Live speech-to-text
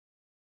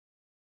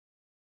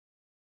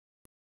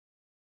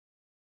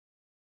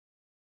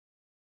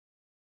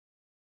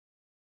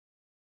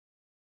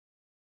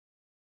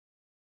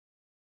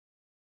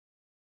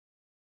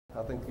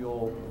I think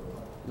you'll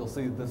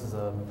see this is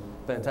a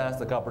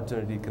fantastic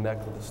opportunity to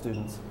connect with the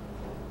students.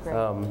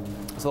 So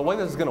the way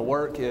this is going to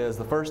work is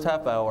the first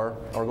half hour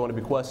are going to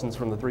be questions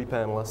from the three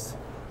panelists,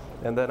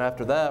 and then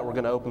after that we're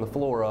going to open the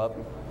floor up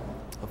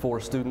for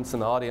students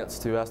in the audience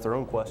to ask their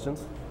own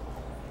questions.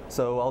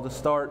 So I'll just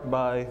start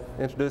by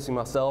introducing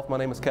myself. My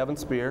name is Kevin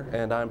Spear,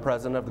 and I'm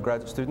president of the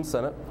Graduate Student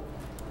Senate.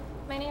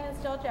 My name is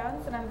Jill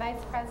Jones, and I'm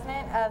vice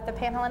president of the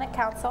Panhellenic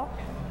Council.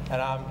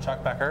 And I'm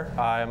Chuck Becker.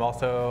 I am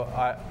also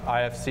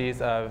IFC's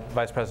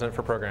vice president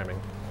for programming.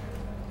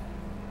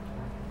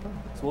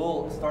 So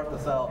we'll start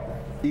this out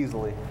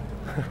easily.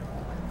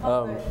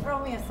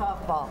 Throw me a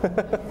softball.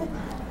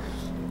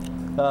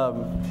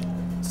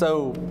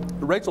 So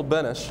Rachel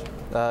Benish,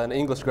 an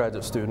English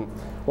graduate student,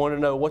 wanted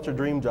to know what your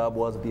dream job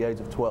was at the age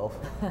of 12.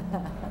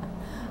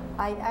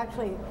 I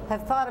actually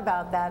have thought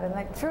about that,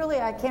 and truly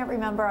I can't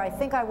remember. I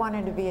think I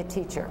wanted to be a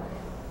teacher.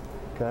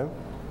 Okay.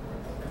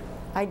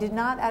 I did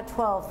not at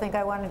 12 think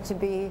I wanted to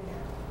be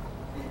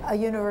a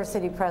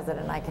university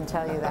president, I can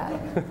tell you that.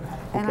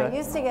 And Okay. I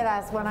used to get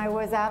asked, when I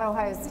was at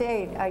Ohio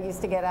State, I used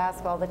to get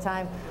asked all the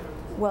time,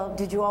 well,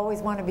 did you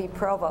always want to be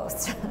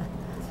provost?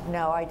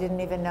 No, I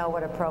didn't even know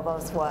what a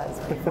provost was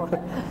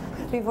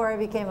before I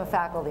became a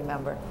faculty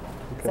member.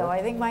 Okay. So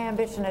I think my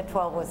ambition at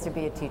 12 was to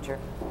be a teacher.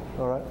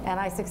 All right. And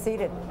I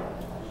succeeded.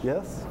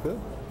 Yes, good.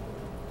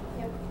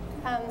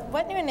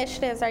 What new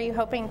initiatives are you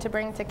hoping to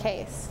bring to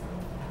CASE?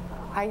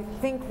 I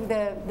think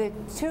the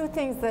two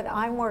things that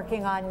I'm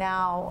working on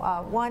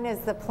now, one is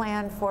the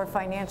plan for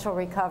financial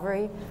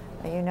recovery.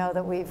 You know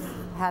that we've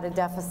had a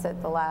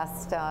deficit the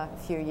last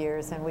few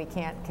years, and we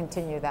can't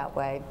continue that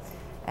way.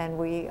 And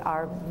we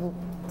are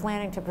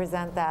planning to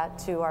present that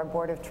to our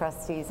Board of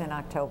Trustees in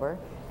October,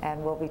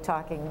 and we'll be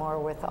talking more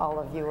with all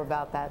of you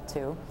about that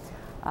too.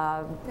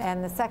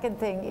 And the second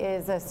thing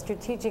is a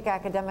strategic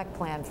academic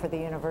plan for the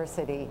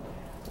university.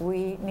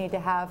 We need to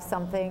have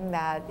something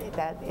that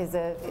is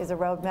a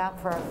roadmap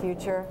for our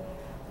future,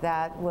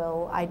 that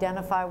will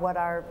identify what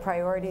our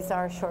priorities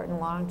are short and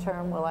long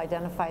term, will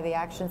identify the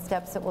action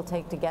steps that we'll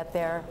take to get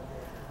there,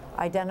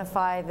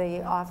 identify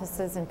the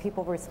offices and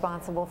people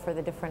responsible for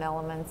the different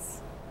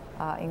elements,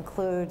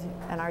 include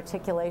an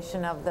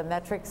articulation of the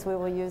metrics we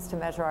will use to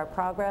measure our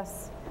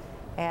progress,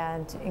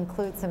 and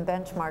include some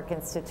benchmark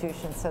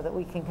institutions so that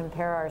we can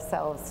compare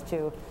ourselves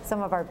to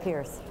some of our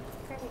peers.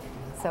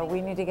 So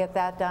we need to get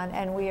that done,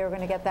 and we are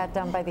going to get that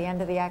done by the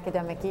end of the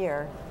academic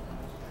year.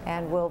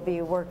 And we'll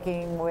be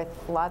working with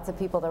lots of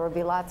people. There will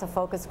be lots of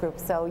focus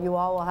groups, so you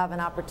all will have an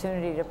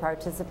opportunity to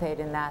participate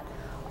in that.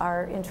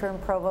 Our interim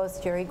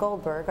provost, Jerry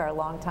Goldberg, our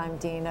longtime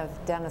dean of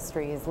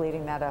dentistry, is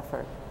leading that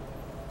effort.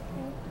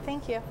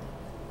 Thank you.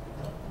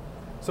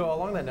 So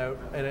along that note,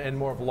 and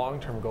more of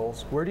long-term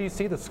goals, where do you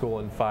see the school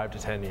in 5 to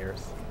 10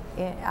 years?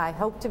 I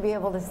hope to be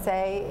able to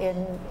say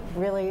in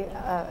really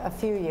a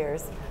few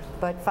years,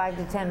 but 5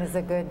 to 10 is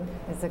a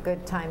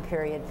good time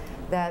period,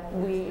 that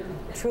we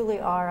truly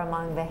are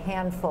among the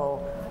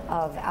handful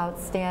of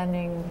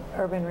outstanding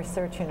urban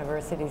research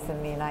universities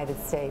in the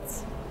United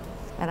States.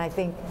 And I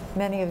think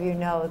many of you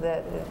know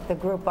that the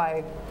group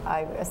I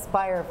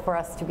aspire for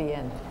us to be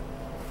in.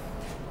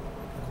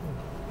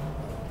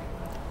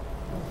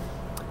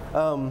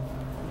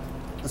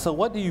 So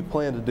what do you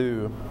plan to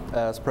do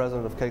as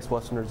president of Case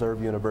Western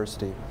Reserve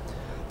University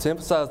to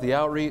emphasize the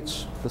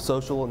outreach, the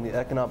social, and the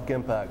economic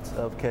impact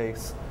of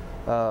Case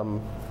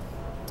in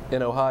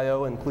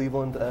Ohio and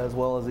Cleveland, as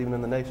well as even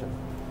in the nation?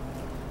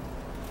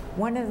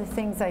 One of the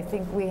things I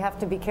think we have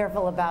to be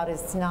careful about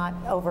is not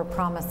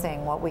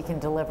over-promising what we can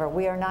deliver.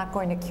 We are not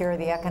going to cure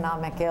the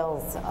economic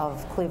ills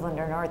of Cleveland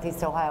or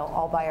Northeast Ohio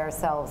all by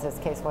ourselves as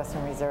Case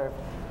Western Reserve.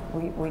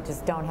 We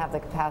just don't have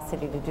the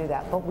capacity to do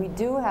that. But we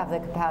do have the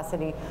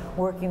capacity,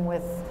 working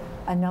with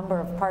a number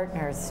of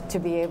partners, to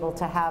be able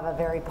to have a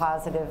very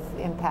positive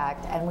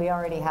impact, and we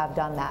already have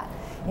done that.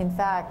 In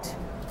fact,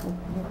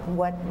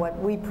 what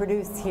we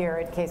produce here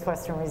at Case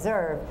Western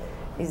Reserve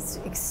is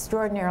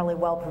extraordinarily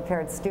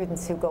well-prepared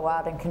students who go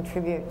out and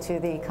contribute to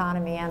the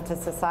economy and to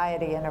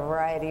society in a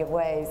variety of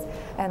ways,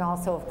 and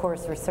also, of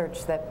course,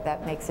 research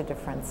that makes a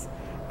difference.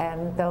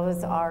 And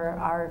those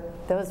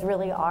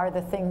really are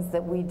the things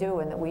that we do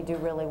and that we do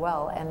really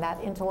well. And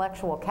that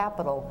intellectual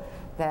capital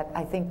that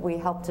I think we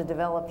help to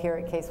develop here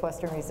at Case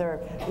Western Reserve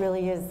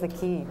really is the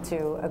key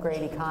to a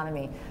great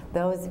economy.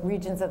 Those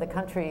regions of the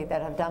country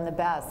that have done the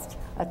best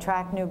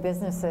attract new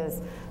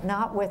businesses,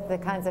 not with the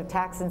kinds of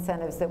tax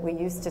incentives that we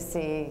used to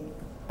see,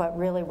 but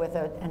really with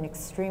an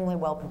extremely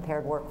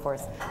well-prepared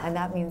workforce. And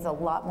that means a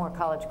lot more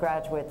college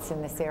graduates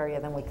in this area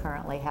than we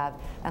currently have,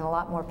 and a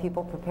lot more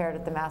people prepared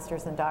at the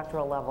master's and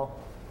doctoral level.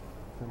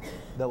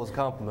 That was a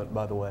compliment,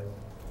 by the way,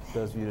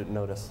 those of you who didn't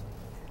notice.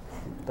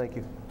 Thank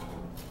you.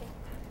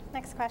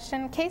 Next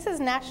question. CASE's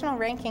national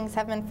rankings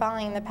have been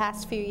falling in the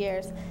past few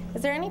years.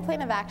 Is there any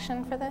plan of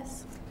action for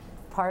this?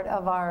 Part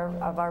of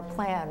our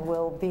plan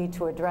will be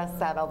to address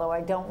that, although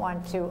I don't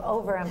want to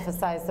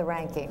overemphasize the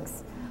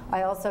rankings.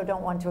 I also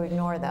don't want to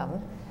ignore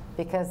them,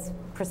 because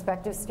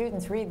prospective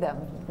students read them.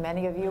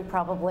 Many of you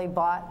probably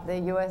bought the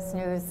U.S.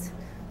 News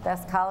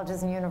best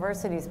colleges and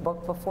universities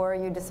book before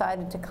you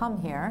decided to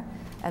come here.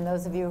 And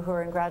those of you who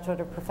are in graduate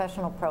or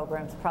professional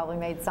programs probably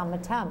made some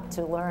attempt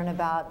to learn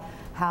about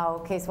how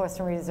Case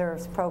Western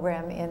Reserve's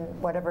program in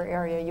whatever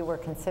area you were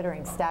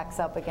considering stacks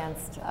up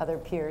against other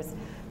peers.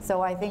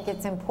 So I think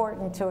it's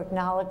important to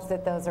acknowledge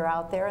that those are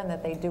out there and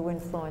that they do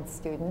influence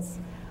students.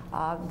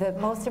 The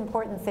most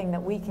important thing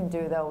that we can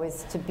do, though,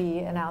 is to be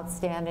an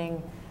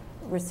outstanding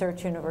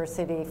research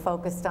university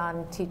focused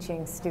on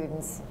teaching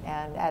students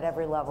and at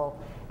every level.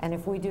 And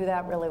if we do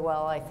that really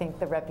well, I think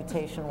the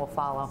reputation will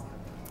follow.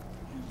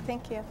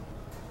 Thank you.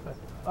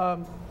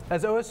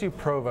 As OSU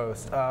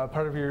Provost,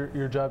 part of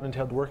your job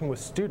entailed working with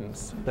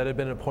students that had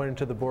been appointed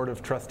to the Board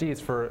of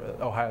Trustees for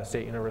Ohio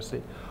State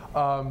University.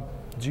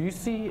 Do you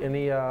see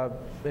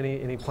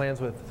any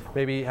plans with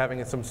maybe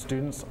having some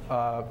students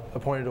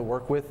appointed to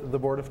work with the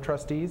Board of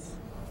Trustees?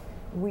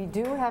 We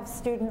do have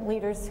student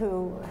leaders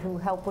who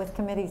help with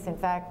committees. In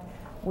fact,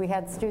 we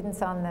had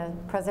students on the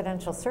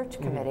Presidential Search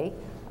Committee,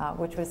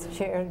 which was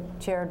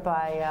chaired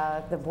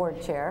by the board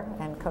chair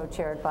and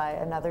co-chaired by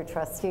another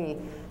trustee.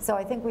 So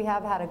I think we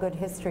have had a good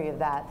history of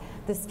that.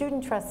 The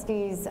student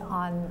trustees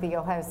on the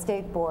Ohio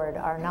State Board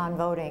are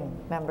non-voting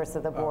members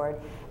of the board,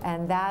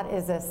 and that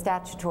is a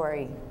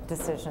statutory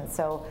decision.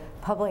 So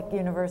public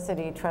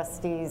university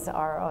trustees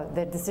are,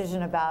 the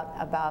decision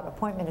about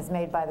appointment is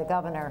made by the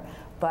governor,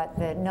 but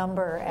the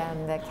number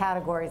and the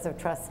categories of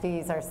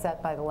trustees are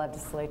set by the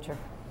legislature.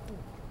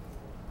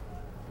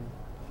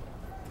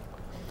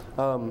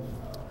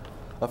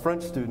 A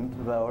French student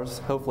of ours,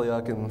 hopefully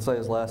I can say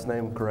his last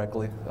name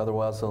correctly,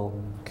 otherwise he'll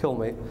kill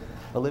me.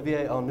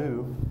 Olivier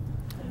Anu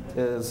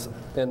is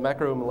in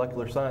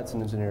macromolecular science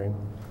and engineering.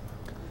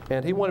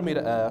 And he wanted me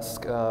to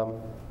ask,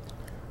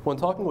 when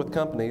talking with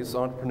companies,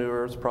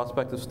 entrepreneurs,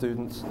 prospective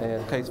students,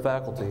 and Case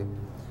faculty,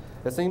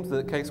 it seems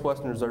that Case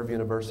Western Reserve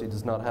University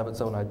does not have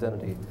its own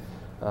identity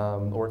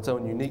or its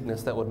own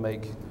uniqueness that would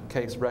make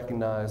Case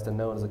recognized and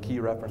known as a key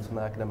reference in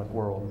the academic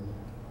world.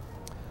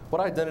 What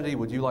identity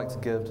would you like to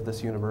give to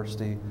this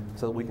university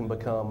so that we can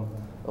become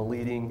a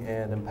leading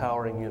and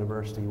empowering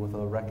university with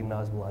a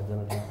recognizable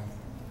identity?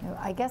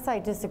 I guess I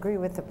disagree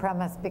with the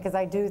premise because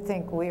I do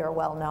think we are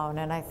well known,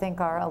 and I think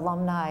our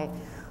alumni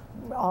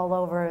all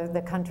over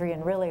the country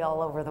and really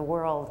all over the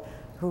world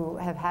who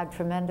have had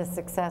tremendous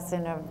success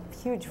in a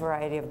huge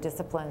variety of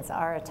disciplines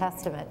are a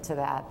testament to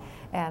that.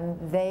 And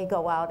they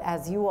go out,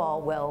 as you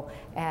all will,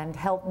 and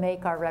help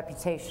make our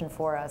reputation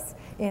for us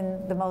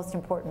in the most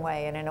important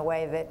way, and in a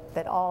way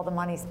that all the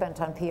money spent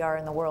on PR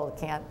in the world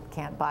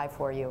can't buy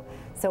for you.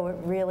 So it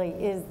really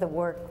is the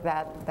work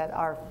that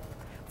our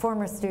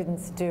former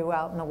students do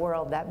out in the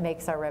world that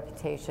makes our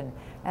reputation.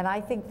 And I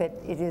think that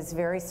it is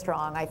very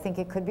strong. I think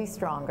it could be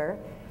stronger.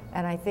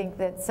 And I think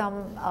that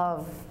some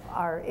of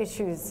our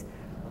issues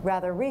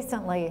rather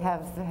recently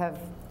have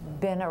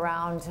been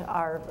around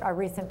our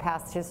recent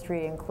past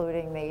history,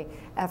 including the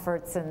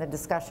efforts and the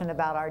discussion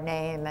about our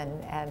name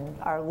and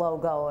our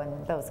logo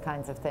and those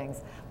kinds of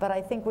things. But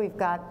I think we've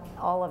got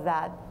all of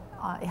that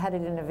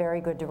headed in a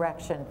very good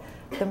direction.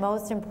 The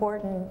most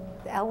important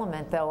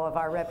element, though, of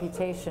our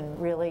reputation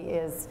really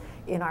is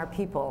in our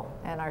people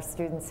and our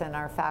students and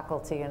our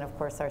faculty and, of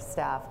course, our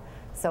staff.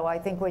 So I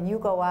think when you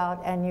go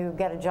out and you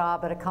get a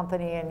job at a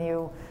company and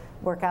you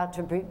work out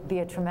to be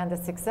a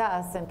tremendous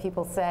success, and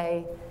people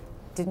say,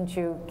 didn't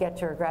you get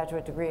your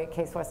graduate degree at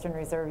Case Western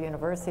Reserve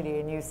University?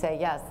 And you say,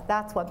 yes,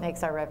 that's what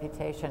makes our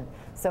reputation.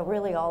 So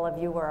really all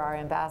of you are our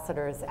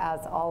ambassadors, as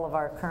all of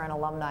our current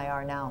alumni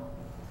are now.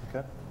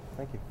 Okay,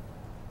 thank you.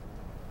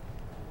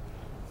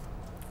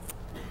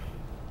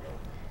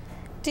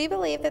 Do you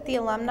believe that the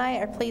alumni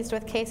are pleased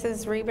with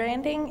Case's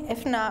rebranding?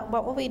 If not,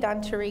 what will be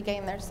done to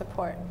regain their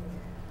support?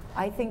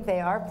 I think they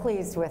are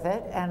pleased with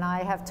it, and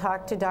I have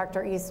talked to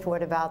Dr.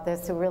 Eastwood about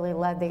this, who really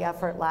led the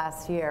effort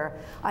last year.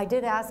 I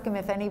did ask him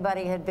if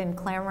anybody had been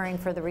clamoring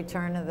for the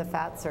return of the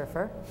fat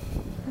surfer.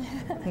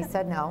 He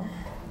said no.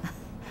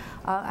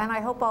 And I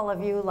hope all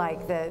of you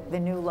like the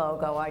new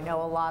logo. I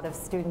know a lot of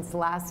students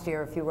last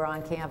year, if you were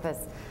on campus,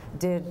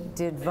 did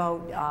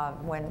vote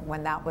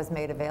when that was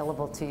made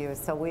available to you.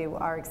 So we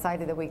are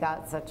excited that we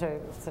got such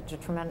a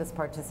tremendous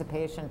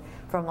participation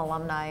from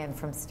alumni and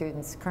from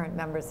students, current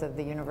members of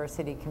the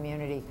university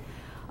community.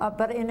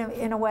 But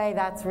in a way,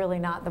 that's really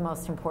not the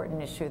most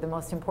important issue. The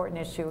most important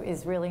issue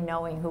is really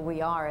knowing who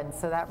we are, and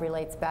so that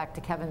relates back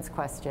to Kevin's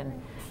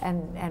question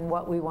and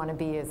what we want to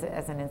be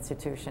as an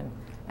institution.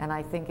 And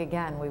I think,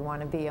 again, we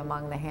want to be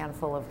among the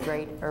handful of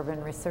great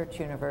urban research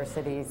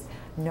universities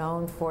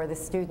known for the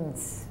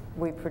students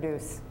we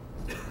produce.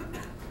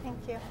 Thank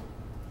you.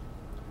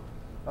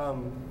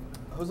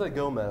 Jose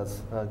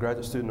Gomez, a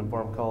graduate student in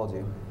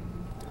pharmacology,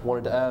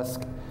 wanted to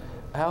ask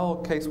how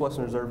Case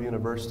Western Reserve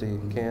University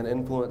can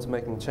influence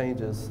making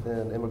changes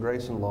in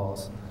immigration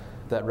laws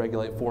that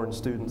regulate foreign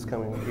students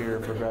coming here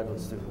for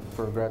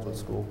graduate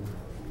school.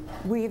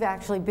 We've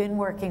actually been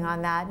working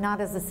on that,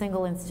 not as a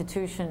single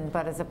institution,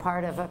 but as a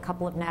part of a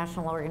couple of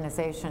national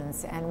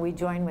organizations, and we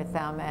join with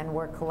them and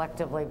work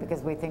collectively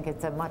because we think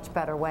it's a much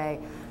better way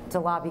to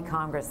lobby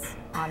Congress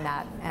on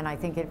that, and I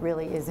think it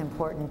really is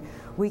important.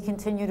 We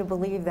continue to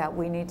believe that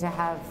we need to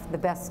have the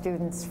best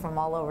students from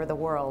all over the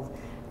world,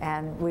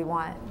 and we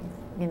want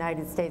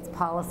United States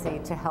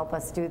policy to help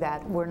us do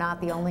that. We're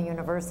not the only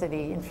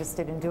university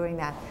interested in doing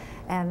that,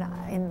 and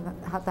in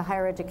the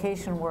higher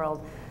education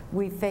world,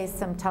 we face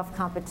some tough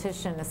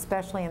competition,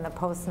 especially in the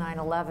post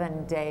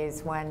 9/11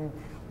 days when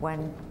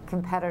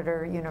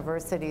competitor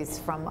universities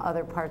from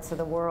other parts of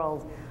the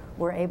world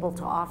were able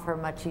to offer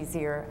much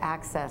easier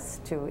access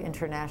to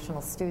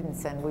international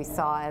students. And we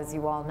saw, as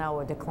you all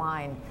know, a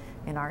decline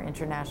in our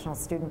international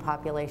student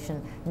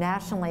population.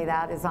 Nationally,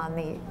 that is on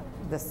the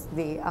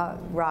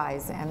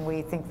rise, and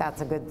we think that's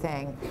a good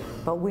thing.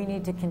 But we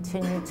need to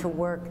continue to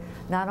work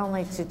not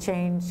only to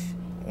change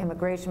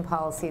immigration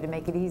policy to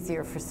make it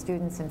easier for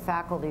students and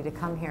faculty to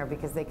come here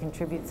because they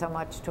contribute so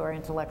much to our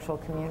intellectual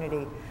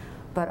community,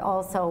 but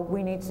also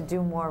we need to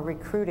do more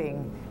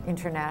recruiting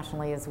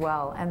internationally as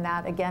well. And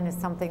that, again, is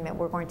something that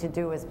we're going to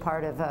do as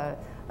part of a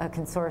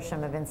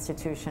consortium of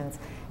institutions.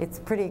 It's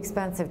pretty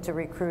expensive to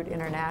recruit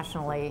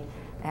internationally,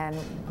 and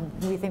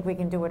we think we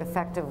can do it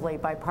effectively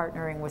by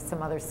partnering with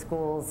some other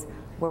schools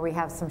where we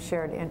have some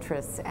shared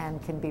interests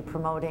and can be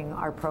promoting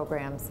our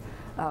programs.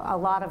 A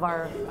lot of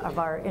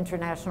our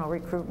international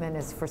recruitment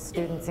is for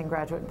students in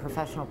graduate and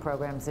professional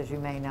programs, as you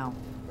may know.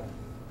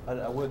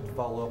 I would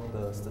follow up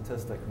the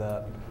statistic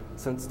that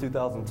since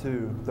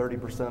 2002,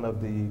 30%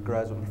 of the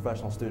graduate and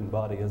professional student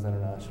body is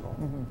international.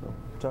 Mm-hmm. So,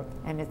 Chuck?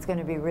 And it's going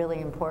to be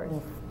really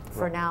important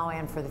for now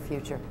and for the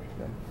future.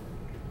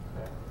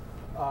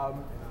 Yeah.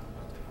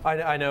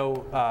 I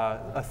know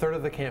a third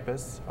of the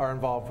campus are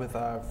involved with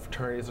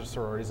fraternities or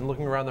sororities, and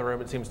looking around the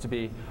room, it seems to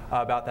be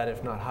about that,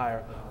 if not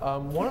higher.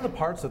 One of the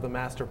parts of the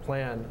master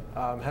plan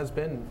has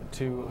been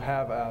to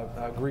have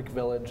a Greek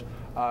village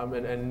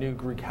and new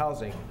Greek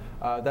housing.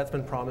 That's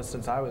been promised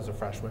since I was a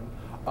freshman.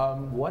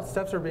 What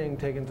steps are being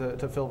taken to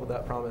fulfill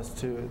that promise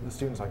to the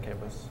students on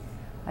campus?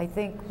 I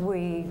think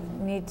we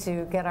need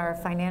to get our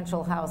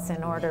financial house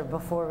in order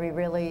before we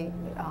really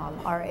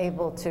are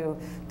able to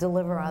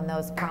deliver on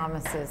those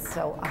promises.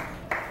 So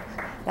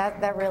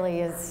that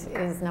really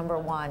is number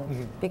one.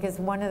 Mm-hmm. Because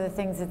one of the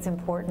things that's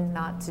important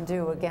not to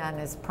do, again,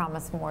 is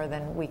promise more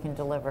than we can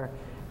deliver.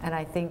 And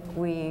I think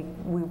we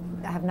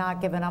have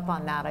not given up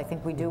on that. I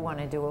think we do want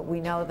to do it. We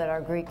know that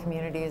our Greek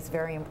community is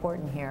very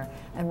important here,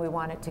 and we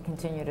want it to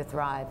continue to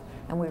thrive.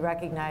 And we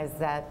recognize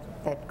that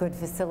good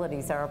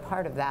facilities are a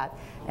part of that.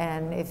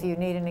 And if you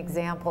need an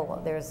example,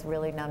 there's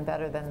really none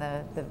better than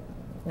the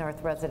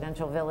North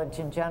Residential Village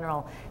in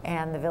general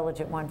and the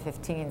Village at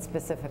 115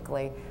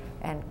 specifically.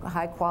 And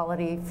high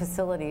quality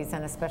facilities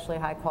and especially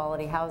high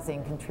quality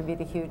housing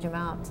contribute a huge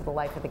amount to the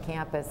life of the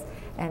campus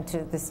and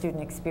to the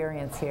student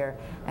experience here.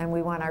 And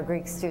we want our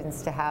Greek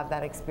students to have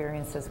that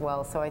experience as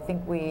well. So I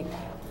think we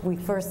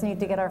first need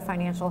to get our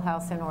financial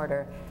house in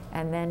order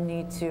and then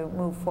need to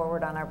move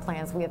forward on our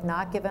plans. We have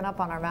not given up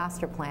on our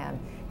master plan.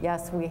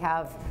 Yes, we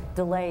have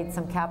delayed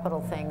some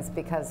capital things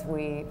because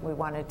we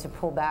wanted to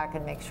pull back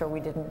and make sure we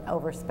didn't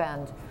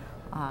overspend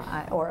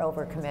or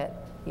overcommit,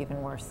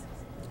 even worse.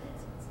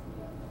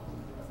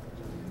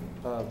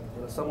 A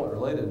somewhat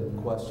related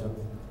question.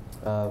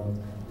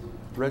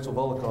 Rachel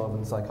Volokov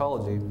in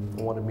psychology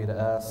wanted me to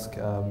ask,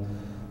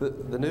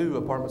 the new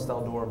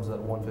apartment-style dorms at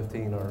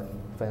 115 are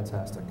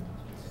fantastic,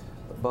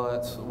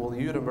 but will the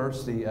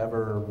university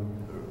ever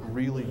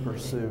really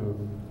pursue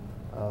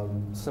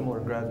similar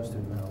graduate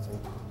student housing?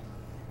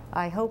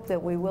 I hope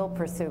that we will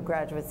pursue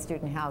graduate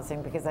student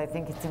housing because I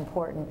think it's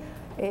important.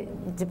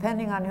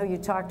 Depending on who you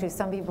talk to,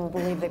 some people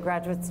believe that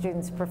graduate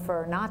students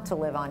prefer not to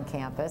live on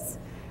campus.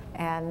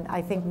 And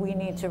I think we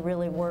need to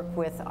really work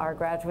with our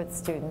graduate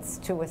students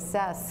to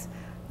assess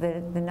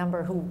the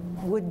number who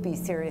would be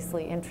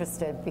seriously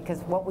interested, because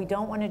what we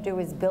don't want to do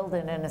is build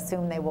it and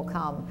assume they will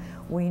come.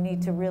 We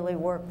need to really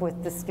work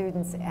with the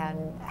students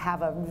and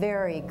have a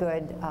very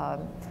good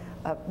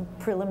a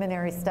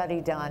preliminary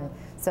study done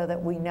so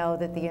that we know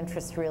that the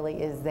interest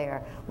really is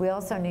there. We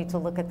also need to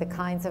look at the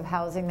kinds of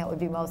housing that would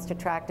be most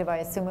attractive. I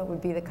assume it would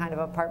be the kind of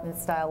apartment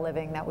style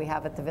living that we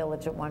have at the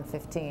Village at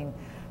 115.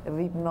 It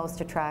would be most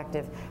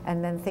attractive.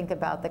 And then think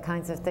about the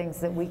kinds of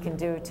things that we can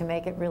do to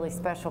make it really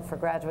special for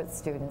graduate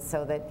students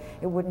so that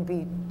it wouldn't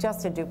be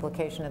just a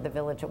duplication of the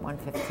Village at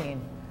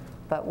 115,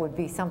 but would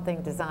be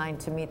something designed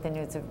to meet the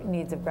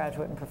needs of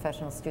graduate and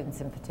professional students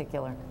in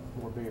particular.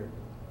 More beer.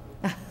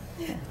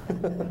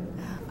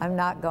 I'm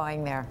not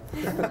going there.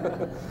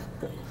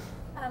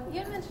 You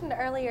had mentioned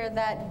earlier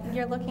that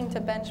you're looking to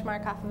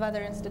benchmark off of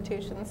other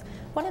institutions.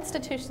 What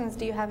institutions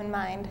do you have in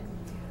mind?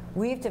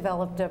 We've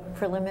developed a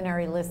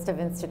preliminary list of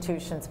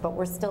institutions, but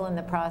we're still in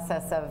the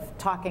process of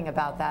talking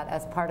about that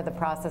as part of the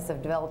process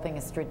of developing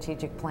a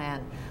strategic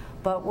plan.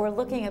 But we're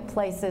looking at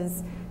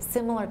places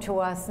similar to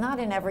us, not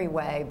in every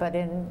way, but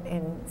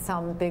in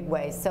some big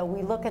ways. So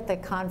we look at the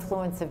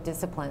confluence of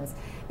disciplines.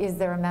 Is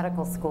there a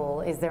medical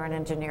school? Is there an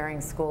engineering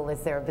school?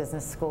 Is there a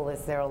business school?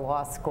 Is there a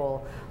law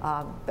school?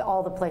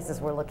 All the places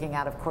we're looking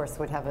at, of course,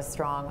 would have a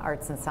strong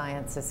arts and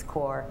sciences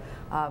core.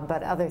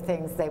 But other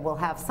things they will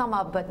have some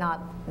of, but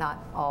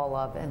not all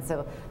of. And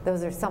so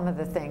those are some of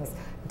the things.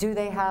 Do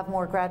they have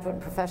more graduate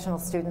and professional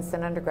students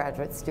than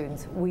undergraduate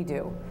students? We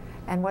do.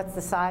 And what's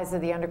the size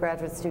of the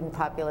undergraduate student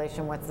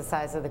population? What's the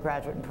size of the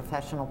graduate and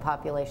professional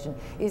population?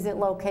 Is it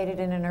located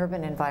in an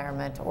urban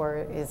environment,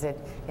 or is it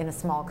in a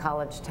small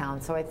college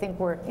town? So I think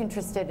we're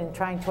interested in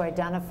trying to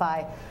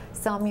identify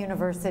some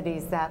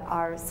universities that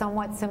are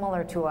somewhat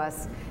similar to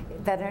us,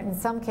 that in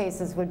some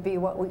cases would be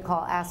what we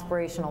call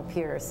aspirational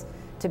peers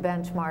to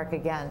benchmark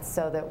against,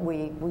 so that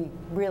we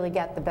really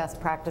get the best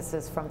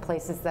practices from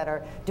places that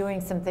are doing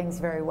some things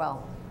very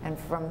well and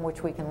from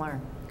which we can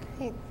learn.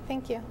 Great,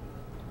 thank you.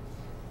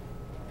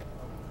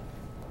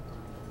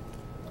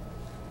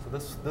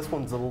 This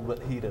one's a little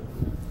bit heated.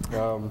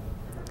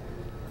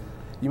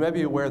 You may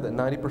be aware that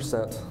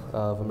 90%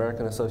 of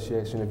American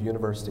Association of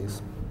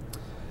Universities,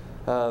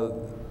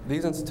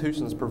 these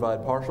institutions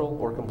provide partial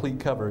or complete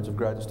coverage of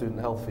graduate student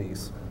health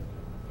fees,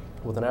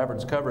 with an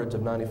average coverage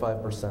of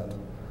 95%.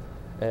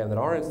 And that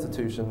our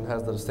institution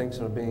has the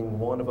distinction of being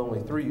one of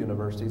only 3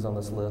 universities on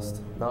this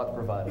list not to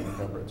provide any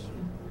coverage.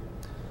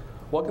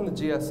 What can the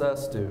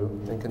GSS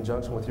do, in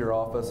conjunction with your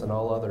office and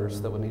all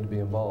others that would need to be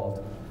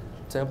involved,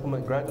 to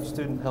implement graduate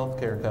student health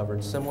care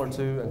coverage similar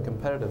to and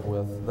competitive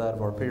with that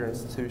of our peer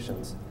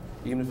institutions,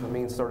 even if it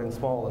means starting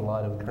small in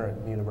light of the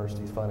current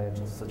university's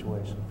financial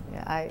situation?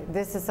 Yeah,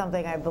 this is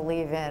something I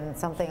believe in,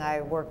 something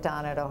I worked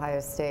on at Ohio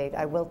State.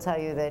 I will tell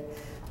you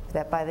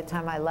that by the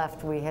time I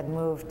left, we had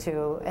moved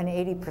to an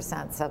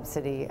 80%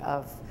 subsidy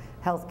of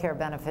health care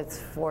benefits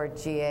for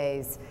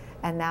GAs,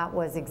 and that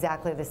was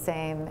exactly the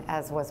same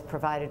as was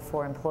provided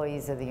for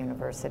employees of the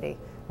university,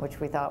 which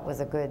we thought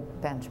was a good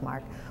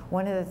benchmark.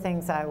 One of the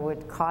things I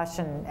would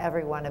caution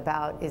everyone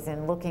about is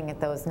in looking at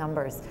those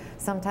numbers.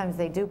 Sometimes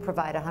they do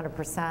provide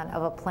 100%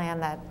 of a plan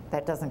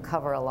that doesn't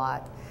cover a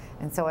lot.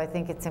 And so I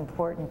think it's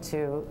important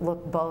to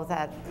look both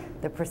at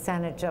the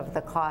percentage of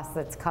the cost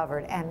that's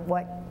covered and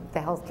what the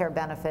healthcare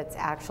benefits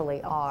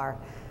actually are,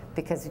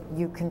 because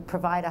you can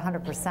provide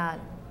 100%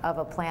 of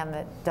a plan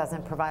that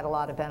doesn't provide a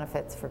lot of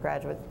benefits for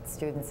graduate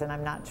students, and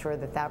I'm not sure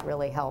that that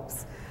really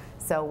helps.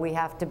 So we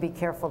have to be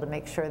careful to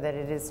make sure that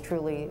it is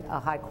truly a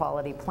high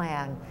quality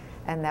plan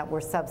and that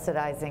we're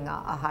subsidizing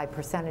a high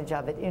percentage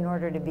of it in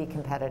order to be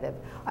competitive.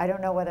 I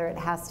don't know whether it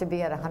has to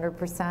be at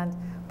 100%,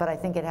 but I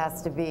think it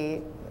has to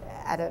be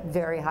at a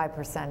very high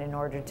percent in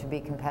order to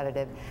be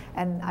competitive.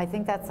 And I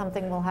think that's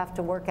something we'll have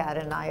to work at,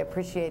 and I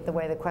appreciate the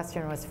way the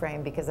question was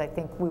framed, because I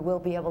think we will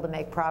be able to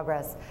make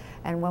progress.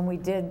 And when we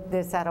did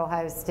this at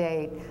Ohio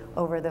State,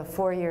 over the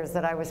 4 years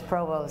that I was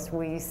provost,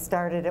 we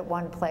started at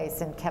one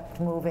place and kept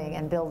moving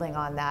and building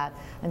on that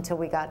until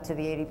we got to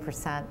the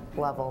 80%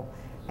 level.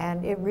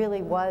 And it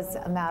really was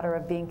a matter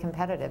of being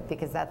competitive,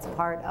 because that's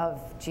part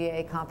of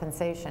GA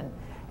compensation.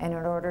 And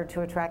in order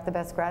to attract the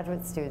best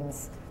graduate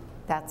students,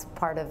 that's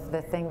part of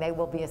the thing they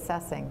will be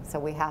assessing. So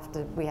we have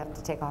to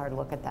take a hard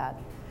look at that.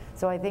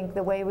 So I think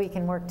the way we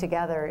can work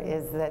together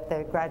is that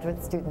the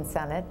Graduate Student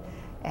Senate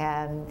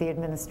and the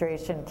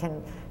administration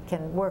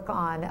can work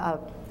on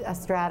a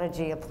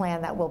strategy, a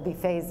plan that will be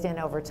phased in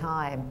over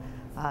time,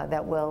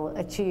 that will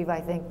achieve,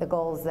 I think, the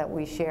goals that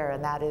we share,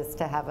 and that is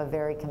to have a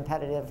very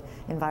competitive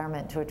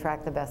environment to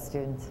attract the best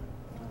students.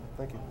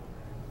 Thank you.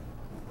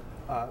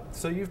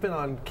 So you've been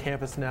on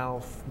campus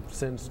now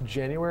since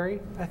January,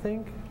 I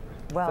think?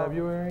 Well,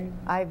 February?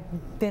 I've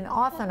been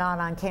off and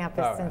on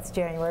campus since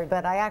January,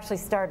 but I actually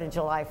started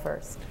July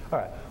 1st. All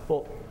right.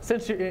 Well,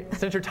 since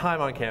your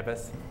time on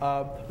campus,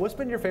 what's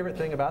been your favorite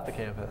thing about the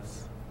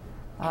campus?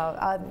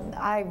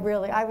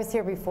 I was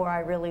here before. I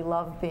really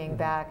loved being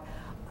back.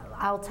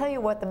 I'll tell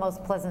you what the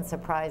most pleasant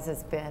surprise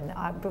has been.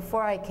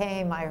 Before I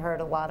came, I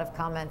heard a lot of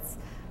comments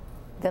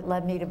that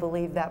led me to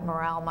believe that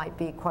morale might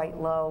be quite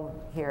low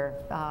here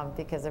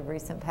because of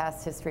recent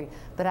past history.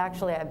 But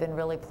actually, I've been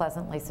really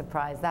pleasantly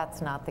surprised.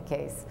 That's not the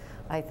case.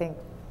 I think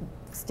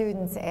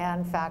students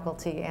and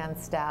faculty and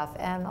staff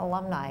and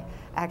alumni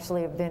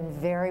actually have been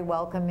very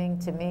welcoming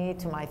to me,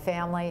 to my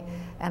family,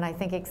 and I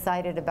think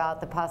excited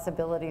about the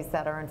possibilities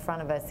that are in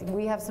front of us.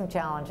 We have some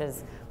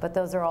challenges, but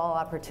those are all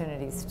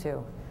opportunities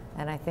too.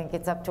 And I think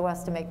it's up to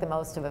us to make the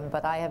most of them.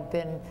 But I have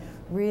been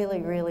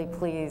really, really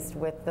pleased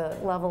with the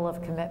level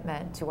of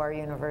commitment to our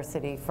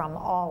university from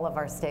all of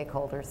our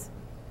stakeholders.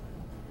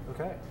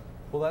 Okay.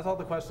 Well, that's all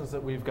the questions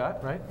that we've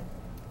got, right?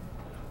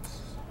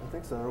 I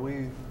think so. Are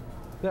we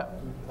Yeah.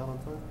 out on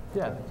time?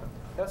 Yeah, I think so.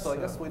 Yeah, so I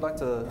guess we'd like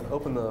to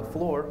open the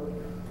floor.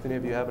 If any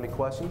of you have any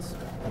questions.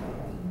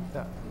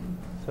 Yeah.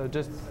 So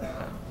just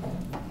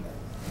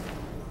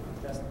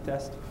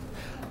Test.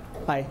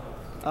 Hi.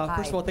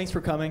 First of all, thanks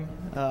for coming.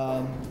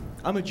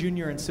 I'm a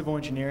junior in civil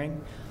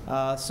engineering,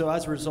 so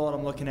as a result,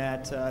 I'm looking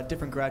at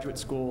different graduate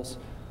schools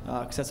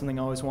because that's something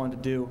I always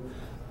wanted to do.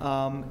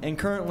 And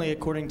currently,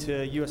 according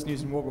to U.S.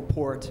 News and World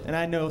Report, and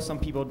I know some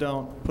people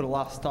don't put a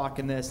lot of stock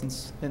in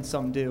this, and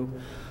some do,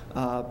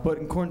 but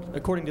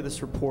according to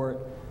this report,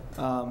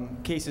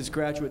 Case's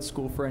graduate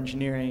school for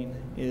engineering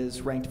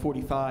is ranked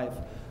 45,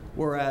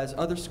 whereas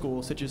other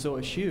schools, such as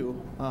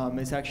OSU,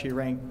 is actually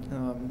ranked,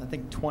 I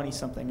think,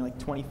 20-something, like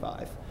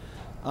 25.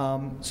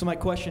 So my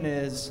question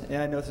is,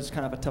 and I know this is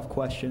kind of a tough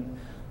question,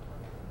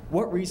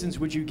 what reasons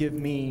would you give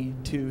me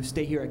to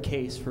stay here at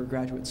Case for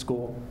graduate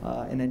school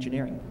in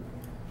engineering?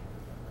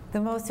 The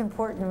most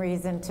important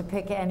reason to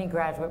pick any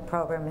graduate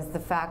program is the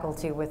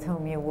faculty with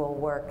whom you will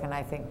work, and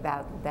I think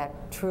that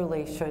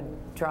truly should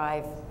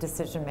drive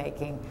decision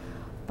making.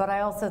 But I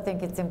also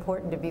think it's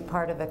important to be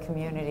part of a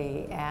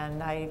community,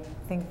 and I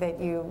think that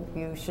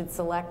you should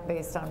select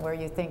based on where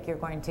you think you're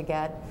going to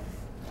get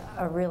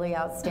a really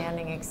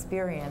outstanding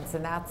experience,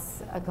 and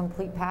that's a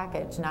complete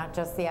package, not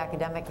just the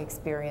academic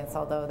experience,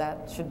 although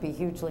that should be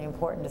hugely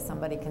important to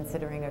somebody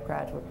considering a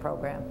graduate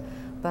program,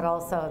 but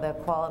also the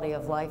quality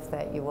of life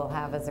that you will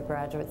have as a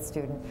graduate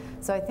student.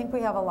 So I think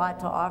we have a lot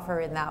to offer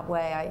in that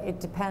way.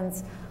 It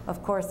depends,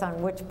 of course, on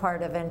which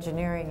part of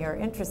engineering you're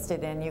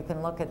interested in. You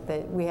can look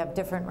at we have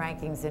different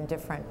rankings in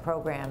different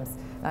programs.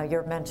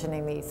 You're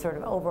mentioning the sort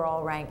of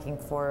overall ranking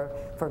for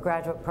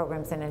graduate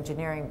programs in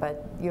engineering,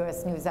 but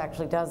U.S. News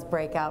actually does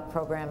break out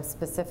programs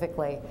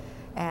specifically.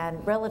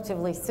 And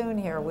relatively soon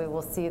here, we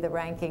will see the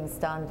rankings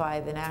done by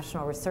the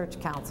National Research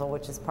Council,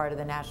 which is part of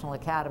the National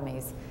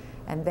Academies.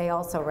 And they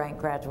also rank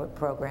graduate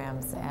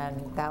programs,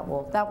 and that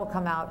will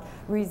come out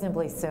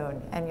reasonably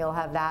soon, and you'll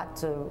have that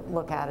to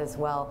look at as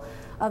well.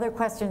 Other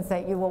questions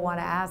that you will want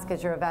to ask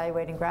as you're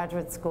evaluating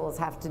graduate schools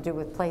have to do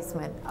with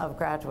placement of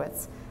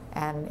graduates,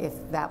 and if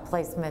that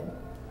placement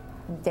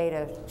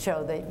data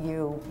show that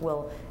you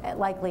will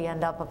likely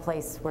end up a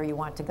place where you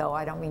want to go.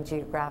 I don't mean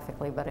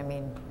geographically, but I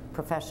mean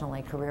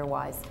professionally,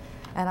 career-wise.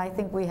 And I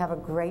think we have a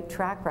great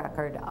track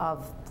record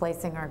of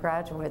placing our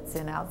graduates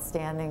in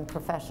outstanding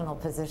professional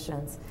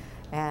positions,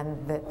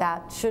 and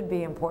that should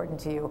be important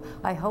to you.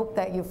 I hope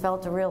that you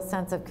felt a real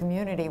sense of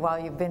community while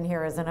you've been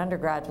here as an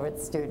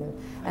undergraduate student,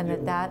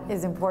 and that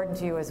is important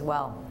to you as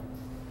well.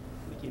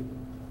 Thank you.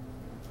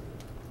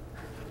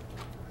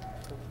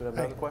 We have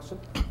another question?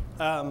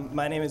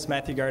 My name is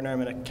Matthew Gardner.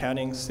 I'm an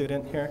accounting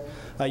student here.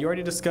 You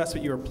already discussed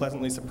what you were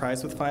pleasantly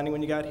surprised with finding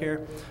when you got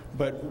here,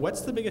 but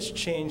what's the biggest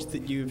change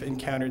that you've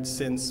encountered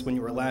since when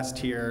you were last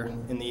here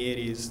in the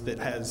 80s that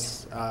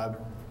has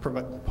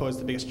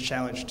posed the biggest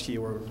challenge to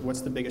you, or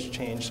what's the biggest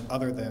change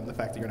other than the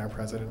fact that you're now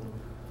president?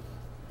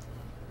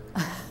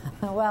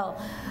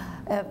 Well,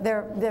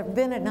 there have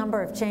been a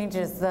number of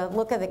changes. The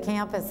look of the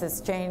campus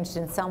has changed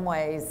in some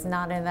ways,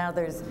 not in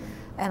others.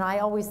 And I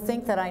always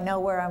think that I know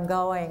where I'm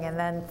going, and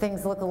then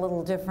things look a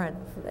little different.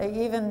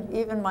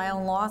 Even my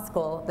own law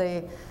school,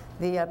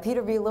 the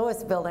Peter B.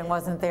 Lewis building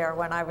wasn't there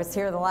when I was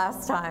here the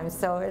last time,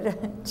 so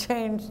it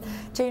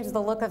changed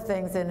the look of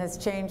things and has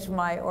changed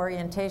my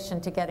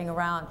orientation to getting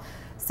around.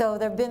 So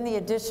there have been the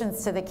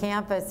additions to the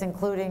campus,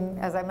 including,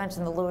 as I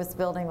mentioned, the Lewis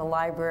building, the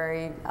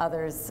library,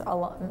 others,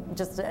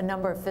 just a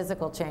number of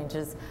physical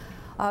changes.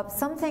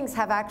 Some things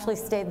have actually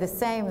stayed the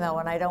same, though,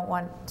 and I don't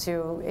want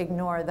to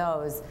ignore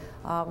those.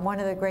 One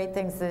of the great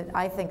things that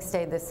I think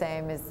stayed the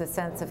same is the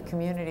sense of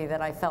community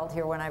that I felt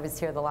here when I was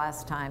here the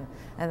last time,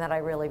 and that I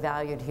really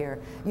valued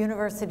here.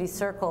 University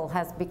Circle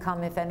has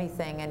become, if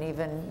anything, an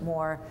even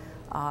more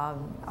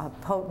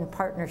potent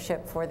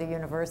partnership for the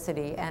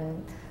university,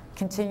 and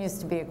continues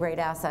to be a great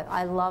asset.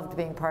 I loved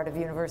being part of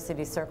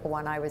University Circle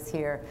when I was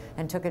here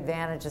and took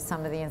advantage of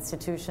some of the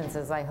institutions,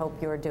 as I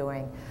hope you're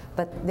doing.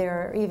 But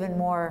there are even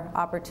more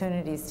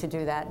opportunities to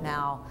do that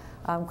now.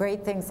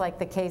 Great things like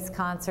the Case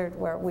concert,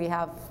 where we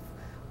have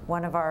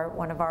one of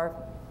our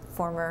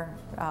former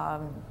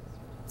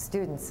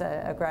students,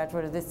 a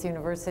graduate of this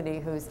university,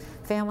 whose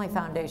family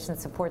foundation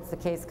supports the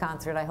Case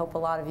concert. I hope a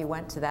lot of you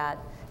went to that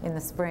in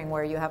the spring,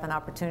 where you have an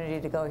opportunity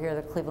to go hear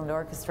the Cleveland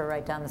Orchestra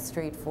right down the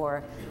street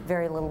for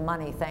very little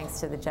money, thanks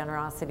to the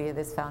generosity of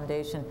this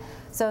foundation.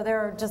 So there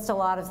are just a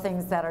lot of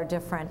things that are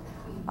different.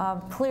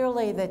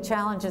 Clearly, the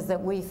challenges that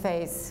we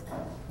face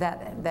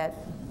that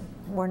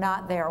were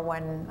not there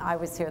when I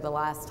was here the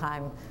last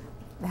time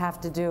have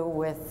to do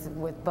with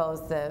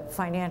both the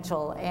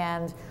financial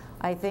and,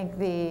 I think,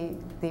 the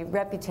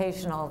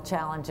reputational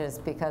challenges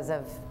because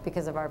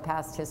of our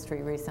past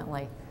history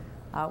recently.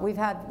 We've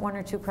had one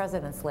or two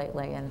presidents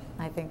lately, and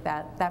I think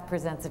that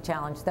presents a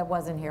challenge that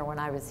wasn't here when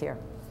I was here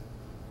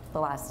the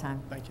last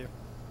time. Thank you.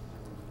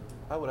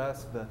 I would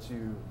ask that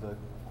the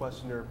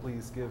questioner,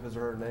 please give his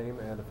or her name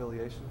and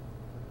affiliation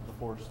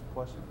before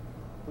question,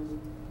 please.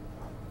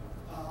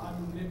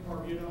 I'm Nick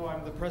Barbuto.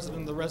 I'm the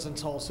president of the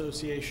Residence Hall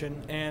Association,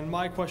 and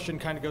my question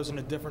kind of goes in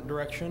a different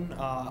direction.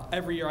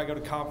 Every year I go to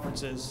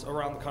conferences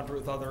around the country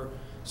with other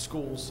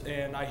schools,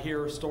 and I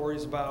hear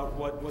stories about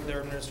what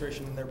their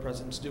administration and their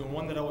presidents do. And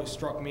one that always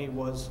struck me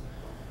was,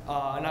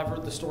 and I've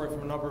heard the story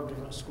from a number of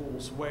different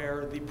schools,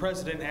 where the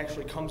president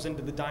actually comes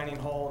into the dining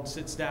hall and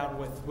sits down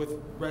with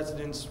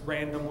residents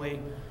randomly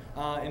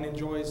and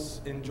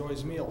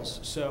enjoys meals.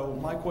 So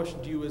my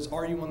question to you is,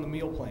 are you on the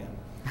meal plan?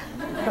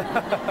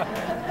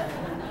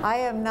 I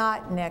am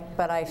not, Nick,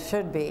 but I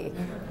should be,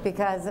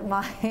 because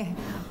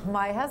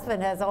my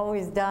husband has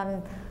always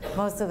done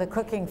most of the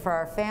cooking for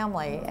our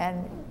family,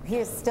 and he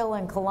is still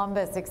in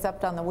Columbus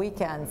except on the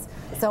weekends.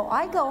 So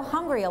I go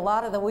hungry a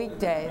lot of the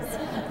weekdays.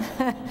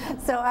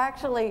 So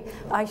actually,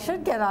 I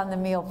should get on the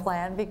meal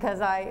plan, because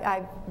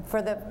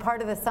for the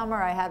part of the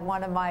summer, I had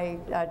one of my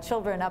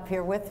children up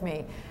here with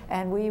me,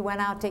 and we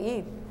went out to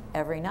eat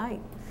every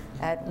night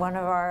at one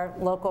of our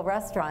local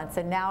restaurants,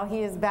 and now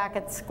he is back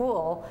at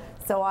school,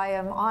 so I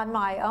am on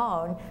my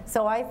own.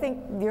 So I think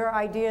your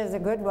idea is a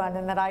good one,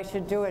 and that I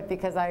should do it,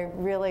 because I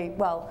really,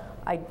 well,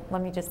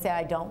 let me just say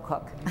I don't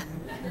cook.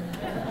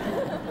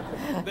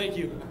 Thank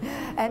you.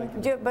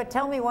 But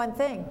tell me one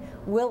thing,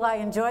 will I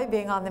enjoy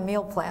being on the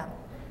meal plan?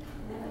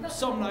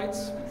 Some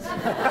nights.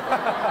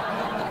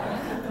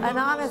 An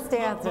honest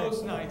answer.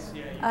 Most nights,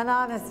 yeah. An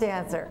honest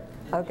answer.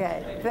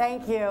 Okay,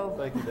 thank you.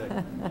 Thank you, Dick.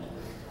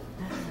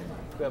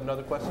 We have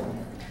another question.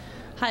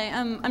 Hi,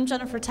 I'm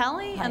Jennifer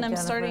Talley, Hi, and I'm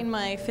Jennifer. starting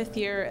my 5th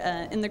year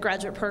in the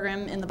graduate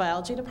program in the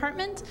biology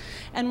department.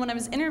 And when I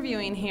was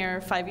interviewing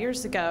here 5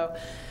 years ago,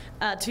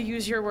 to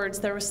use your words,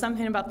 there was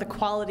something about the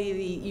quality of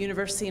the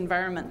university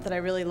environment that I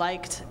really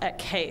liked at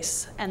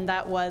Case, and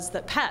that was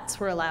that pets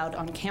were allowed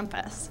on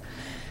campus.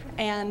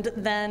 And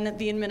then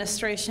the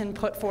administration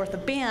put forth a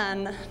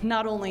ban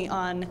not only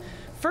on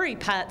furry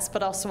pets,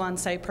 but also on,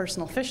 say,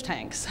 personal fish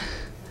tanks.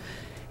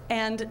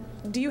 And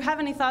do you have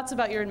any thoughts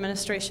about your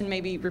administration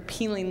maybe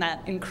repealing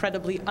that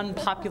incredibly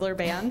unpopular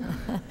ban?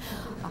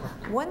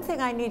 One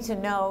thing I need to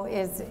know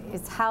is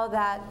how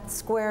that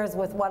squares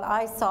with what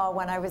I saw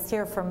when I was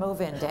here for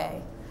move-in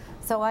day.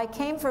 So I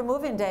came for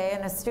move-in day,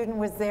 and a student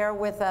was there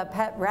with a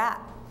pet rat.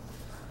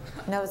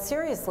 No,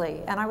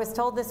 seriously, and I was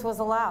told this was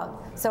allowed.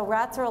 So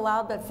rats are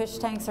allowed, but fish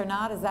tanks are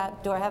not?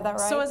 Do I have that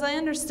right? So as I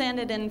understand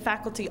it, in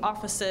faculty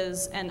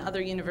offices and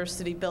other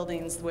university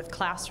buildings with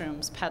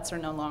classrooms, pets are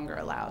no longer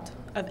allowed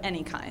of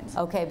any kind.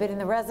 Okay, but in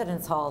the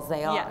residence halls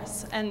they are.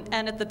 Yes, and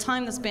at the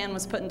time this ban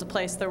was put into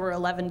place, there were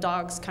 11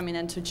 dogs coming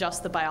into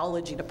just the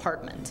biology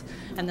department,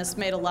 and this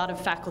made a lot of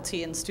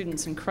faculty and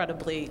students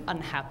incredibly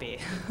unhappy.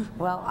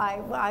 Well,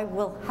 I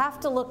will have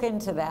to look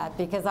into that,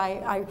 because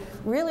I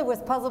really was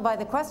puzzled by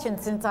the question,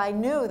 since I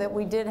knew that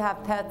we did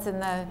have pets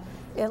in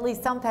at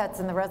least some pets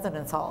in the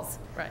residence halls.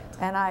 Right.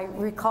 And I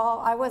recall,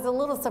 I was a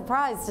little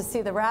surprised to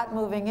see the rat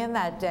moving in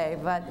that day,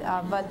 but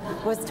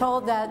was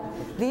told that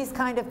these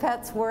kind of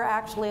pets were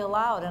actually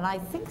allowed. And I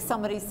think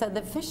somebody said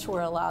that fish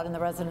were allowed in the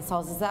residence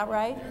halls. Is that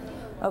right?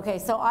 Okay,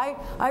 so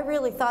I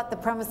really thought the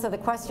premise of the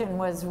question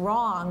was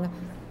wrong,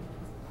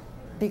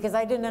 because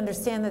I didn't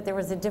understand that there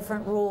was a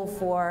different rule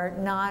for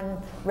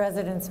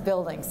non-residence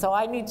buildings. So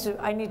I need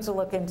to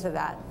look into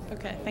that.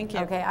 Okay, thank you.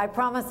 Okay, I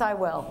promise I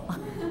will.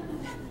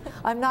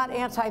 I'm not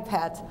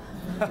anti-pet.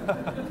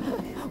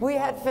 We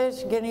had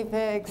fish, guinea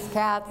pigs,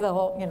 cats, the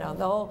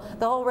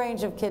whole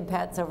range of kid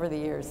pets over the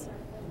years.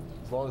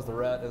 As long as the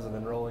rat isn't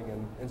enrolling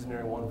in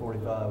engineering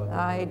 145.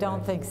 I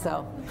don't think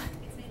so.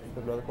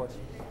 Have another question?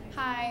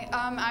 Hi,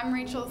 I'm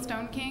Rachel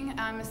Stone King.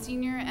 I'm a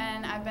senior,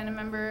 and I've been a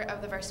member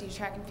of the varsity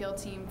track and field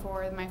team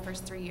for my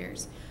first 3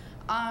 years.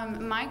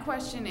 My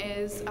question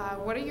is,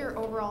 what are your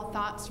overall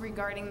thoughts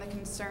regarding the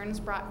concerns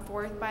brought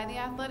forth by the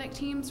athletic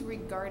teams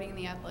regarding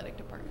the athletic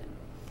department?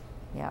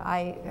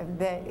 Yeah,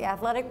 the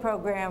athletic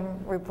program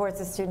reports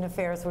to student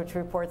affairs, which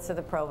reports to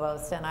the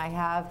provost, and I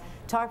have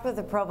talked with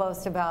the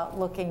provost about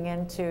looking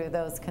into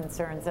those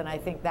concerns, and I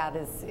think that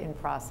is in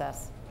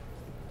process.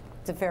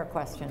 It's a fair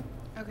question.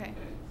 Okay.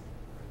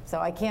 So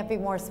I can't be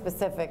more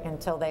specific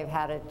until they've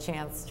had a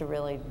chance to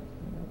really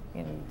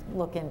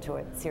look into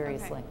it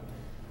seriously. Okay.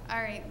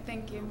 All right,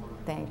 thank you.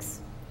 Thanks.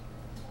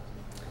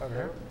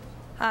 Okay.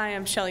 Hi,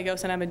 I'm Shelly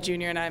Ghost, and I'm a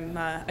junior, and I'm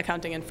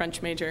accounting and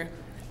French major.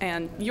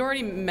 And you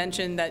already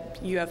mentioned that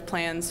you have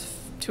plans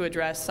to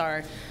address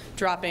our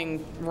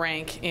dropping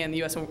rank in the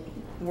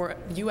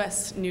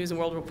U.S. News and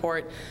World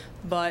Report,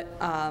 but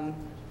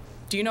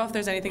do you know if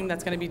there's anything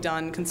that's going to be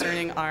done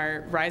concerning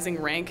our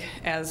rising rank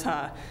as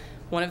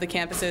one of the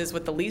campuses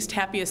with the least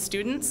happiest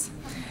students,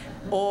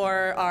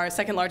 or our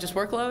second largest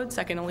workload,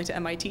 second only to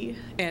MIT,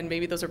 and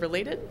maybe those are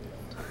related?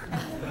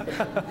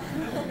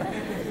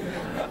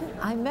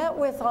 I met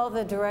with all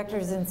the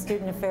directors in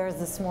student affairs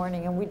this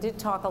morning, and we did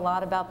talk a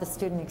lot about the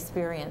student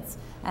experience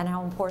and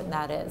how important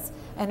that is.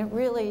 And it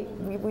really,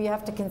 we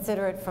have to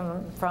consider it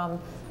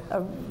from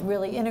a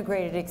really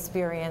integrated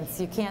experience.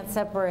 You can't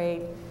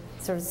separate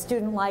sort of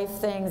student life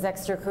things,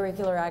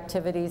 extracurricular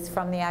activities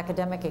from the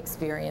academic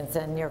experience,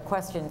 and your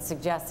question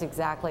suggests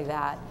exactly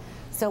that.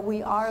 So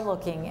we are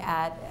looking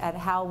at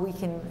how we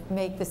can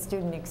make the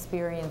student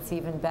experience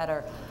even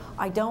better.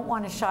 I don't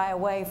want to shy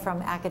away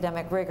from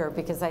academic rigor,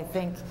 because I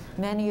think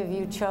many of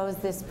you chose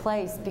this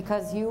place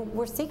because you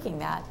were seeking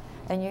that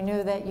and you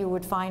knew that you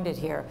would find it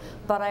here.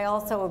 But I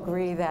also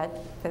agree that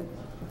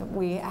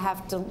we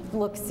have to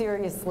look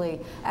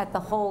seriously at the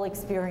whole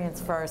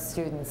experience for our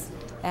students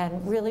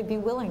and really be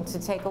willing to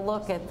take a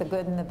look at the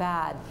good and the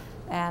bad.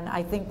 And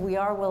I think we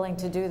are willing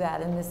to do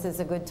that, and this is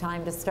a good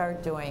time to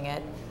start doing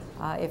it.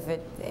 if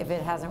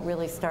it hasn't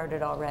really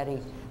started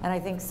already. And I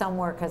think some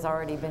work has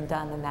already been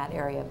done in that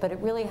area. But it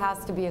really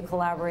has to be a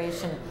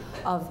collaboration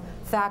of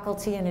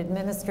faculty and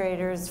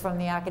administrators from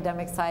the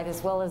academic side,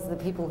 as well as the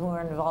people who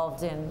are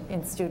involved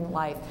in student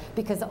life,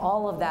 because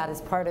all of that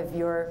is part of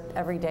your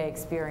everyday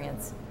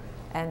experience.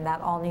 And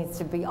that all needs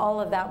to be, all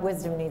of that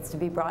wisdom needs to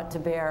be brought to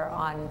bear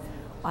on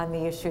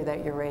the issue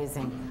that you're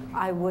raising.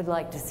 I would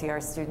like to see our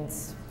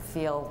students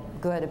feel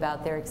good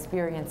about their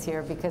experience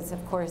here, because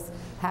of course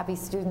happy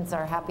students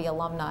are happy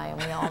alumni,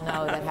 and we all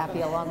know that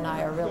happy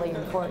alumni are really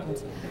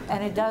important.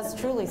 And it does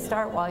truly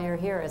start while you're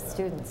here as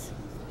students.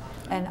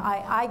 And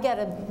I get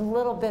a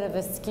little bit of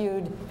a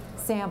skewed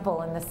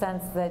sample in the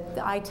sense that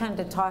I tend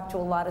to talk to a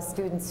lot of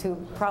students who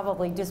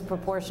probably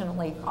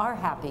disproportionately are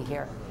happy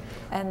here.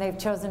 And they've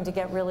chosen to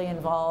get really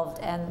involved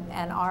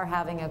and are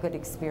having a good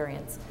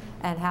experience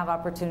and have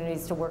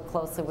opportunities to work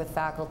closely with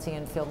faculty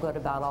and feel good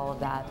about all of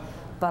that.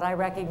 But I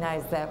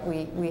recognize that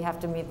we have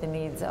to meet the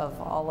needs of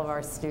all of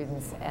our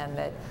students, and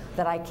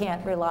that I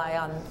can't rely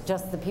on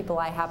just the people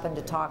I happen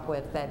to talk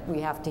with, that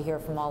we have to hear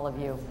from all of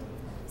you.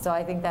 So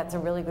I think that's a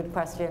really good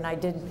question. I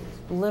did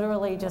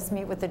literally just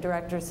meet with the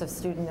directors of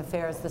student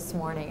affairs this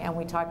morning, and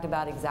we talked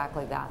about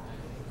exactly that.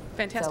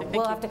 Fantastic. So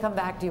we'll have to come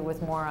back to you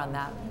with more on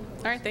that.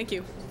 All right, thank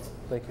you.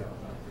 Thank you.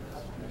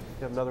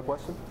 You have another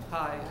question?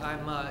 Hi,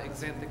 I'm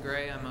Xantha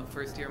Gray. I'm a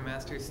first-year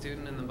master's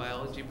student in the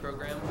biology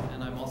program,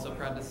 and I'm also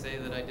proud to say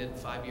that I did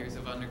 5 years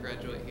of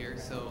undergraduate here,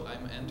 so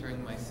I'm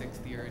entering my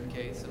 6th year in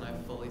case, and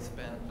I've fully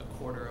spent a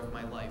quarter of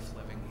my life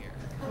living here.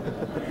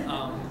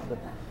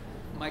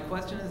 My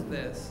question is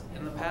this.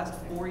 In the past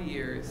 4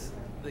 years,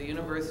 the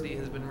university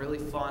has been really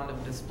fond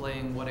of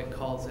displaying what it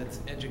calls its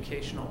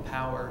educational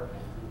power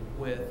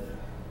with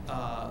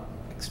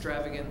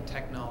extravagant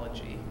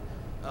technology.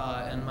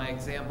 And my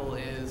example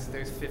is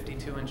there's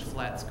 52-inch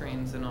flat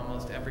screens in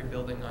almost every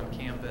building on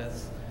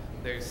campus.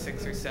 There's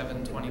 6 or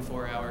 7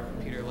 24-hour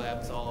computer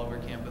labs all over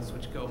campus,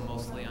 which go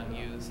mostly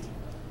unused.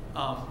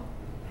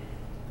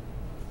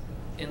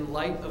 In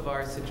light of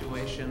our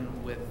situation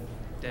with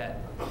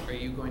debt, are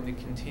you going to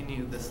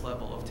continue this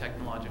level of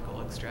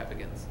technological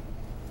extravagance?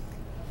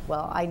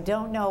 Well, I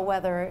don't know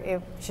whether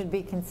it should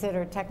be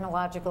considered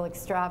technological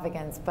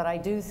extravagance, but I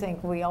do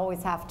think we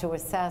always have to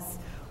assess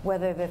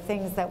whether the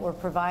things that we're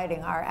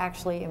providing are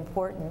actually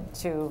important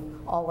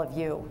to all of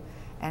you.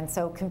 And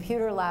so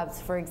computer labs,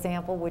 for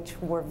example, which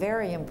were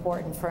very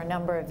important for a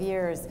number of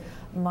years,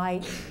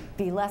 might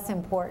be less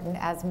important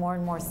as more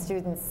and more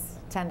students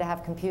tend to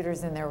have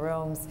computers in their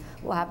rooms,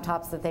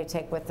 laptops that they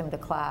take with them to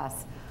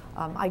class.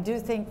 I do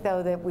think,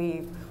 though, that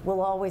we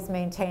will always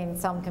maintain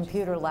some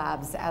computer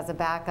labs as a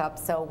backup,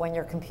 so when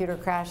your computer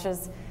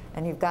crashes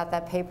and you've got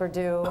that paper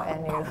due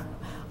and you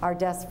are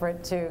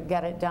desperate to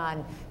get it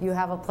done, you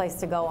have a place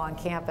to go on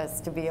campus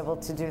to be able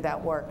to do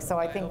that work. So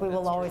I think we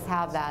will always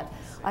have that.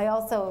 I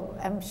also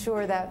am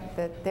sure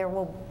that there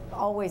will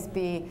always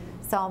be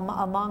some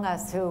among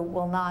us who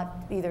will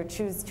not either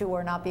choose to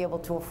or not be able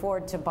to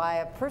afford to buy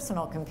a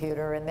personal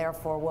computer, and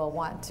therefore will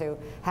want to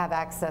have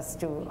access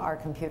to our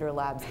computer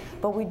labs.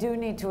 But we do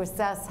need to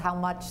assess how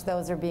much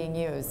those are being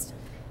used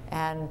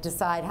and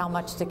decide how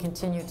much to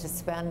continue to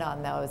spend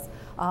on those.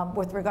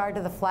 With regard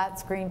to the flat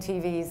screen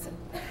TVs,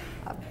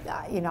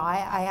 you know,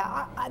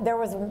 there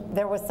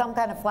was some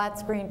kind of flat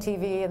screen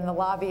TV in the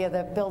lobby of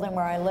the building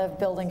where I live,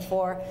 Building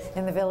 4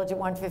 in the Village at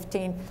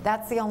 115.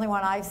 That's the only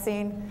one I've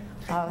seen.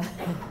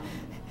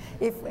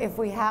 If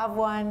we have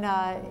one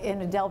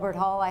in Delbert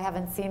Hall, I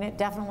haven't seen it.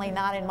 Definitely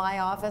not in my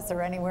office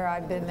or anywhere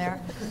I've been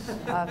there.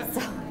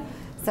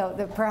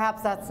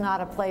 Perhaps that's not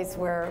a place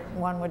where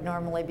one would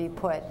normally be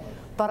put.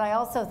 But I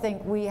also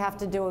think we have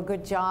to do a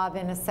good job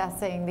in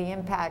assessing the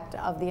impact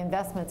of the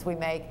investments we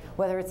make,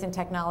 whether it's in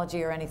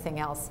technology or anything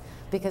else,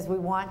 because we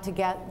want to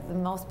get the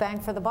most bang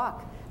for the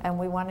buck. And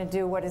we want to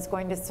do what is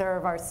going to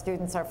serve our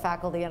students, our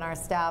faculty, and our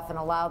staff, and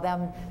allow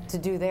them to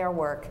do their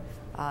work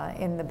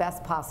in the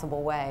best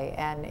possible way.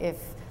 And if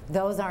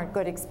those aren't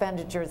good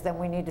expenditures, then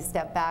we need to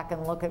step back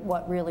and look at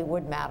what really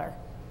would matter.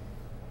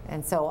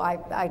 And so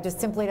I just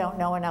simply don't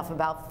know enough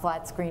about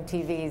flat screen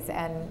TVs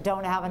and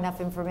don't have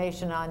enough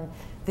information on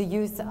the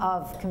use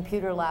of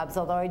computer labs,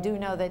 although I do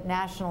know that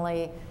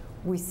nationally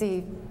we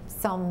see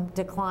some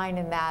decline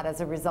in that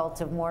as a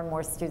result of more and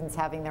more students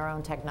having their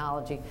own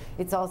technology.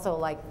 It's also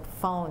like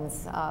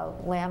phones,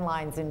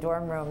 landlines in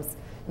dorm rooms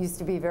used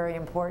to be very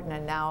important,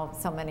 and now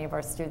so many of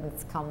our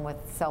students come with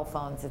cell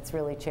phones. It's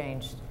really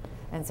changed.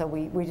 And so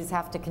we just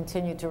have to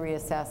continue to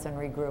reassess and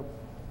regroup.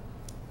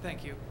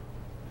 Thank you.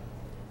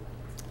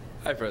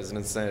 Hi,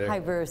 President Snyder. Hi,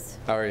 Bruce.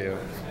 How are you?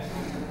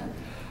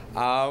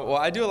 Well,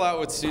 I do a lot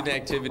with student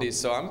activities,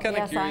 so I'm kind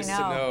of curious to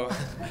know.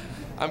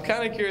 I'm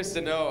kind of curious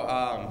to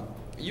know.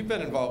 You've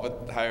been involved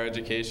with higher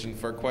education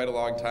for quite a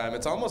long time.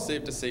 It's almost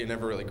safe to say you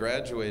never really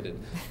graduated.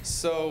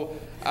 So,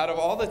 out of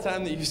all the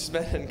time that you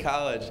spent in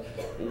college,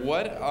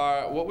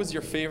 what was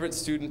your favorite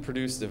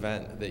student-produced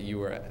event that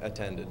you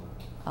attended?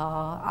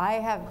 I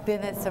have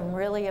been at some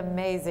really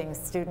amazing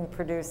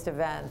student-produced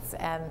events,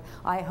 and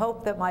I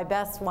hope that my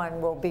best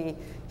one will be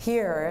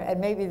here, and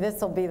maybe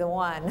this will be the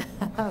one.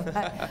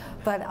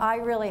 But I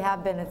really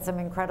have been at some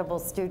incredible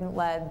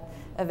student-led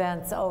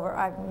events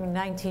over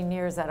 19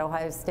 years at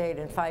Ohio State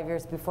and 5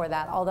 years before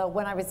that. Although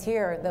when I was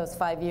here those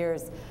 5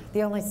 years,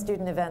 the only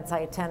student events I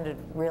attended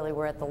really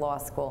were at the law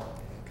school.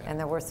 And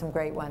there were some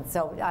great ones.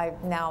 So I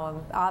now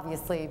am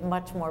obviously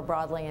much more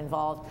broadly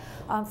involved.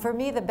 For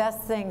me, the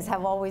best things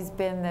have always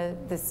been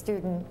the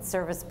student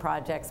service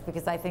projects,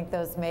 because I think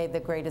those made the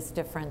greatest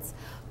difference.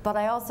 But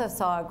I also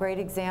saw a great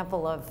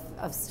example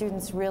of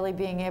students really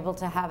being able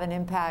to have an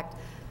impact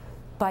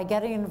by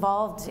getting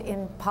involved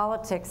in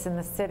politics in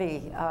the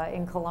city,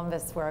 in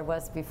Columbus, where I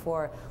was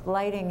before.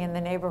 Lighting in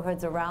the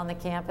neighborhoods around the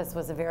campus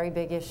was a very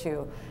big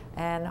issue.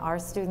 And our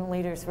student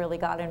leaders really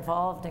got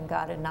involved and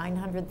got a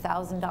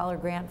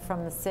 $900,000 grant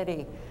from the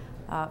city,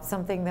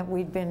 something that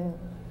we'd been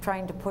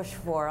trying to push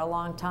for a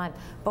long time.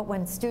 But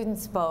when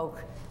students spoke,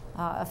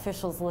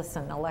 officials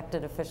listened,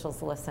 elected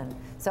officials listened.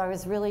 So I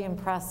was really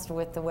impressed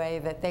with the way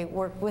that they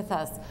worked with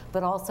us,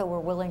 but also were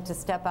willing to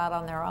step out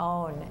on their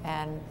own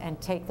and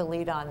take the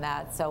lead on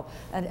that. So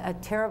a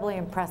terribly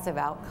impressive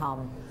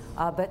outcome.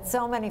 But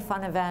so many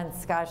fun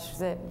events, gosh.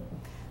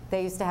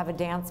 They used to have a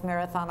dance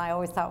marathon I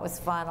always thought was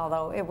fun,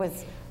 although it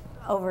was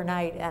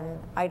overnight, and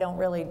I don't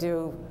really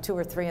do 2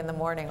 or 3 in the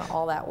morning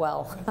all that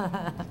well.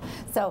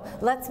 So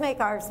let's make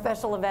our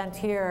special event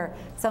here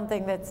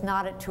something that's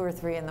not at 2 or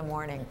 3 in the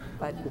morning.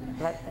 But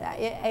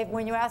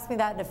when you ask me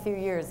that in a few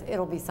years,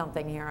 it'll be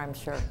something here, I'm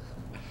sure.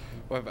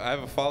 Well, I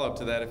have a follow-up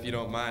to that, if you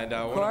don't mind.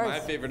 One of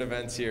my favorite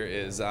events here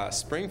is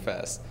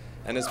Springfest.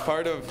 And as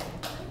part of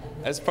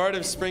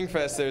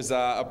Springfest, there's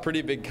a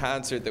pretty big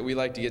concert that we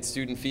like to get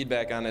student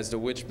feedback on as to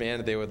which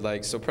band they would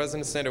like. So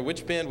President Snyder,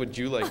 which band would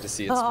you like to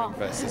see at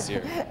Springfest this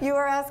year? You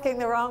are asking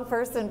the wrong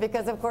person,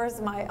 because of course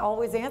my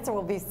always answer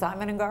will be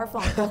Simon and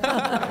Garfunkel.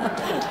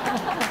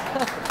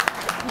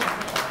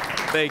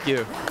 Thank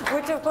you.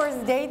 Which of course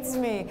dates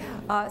me.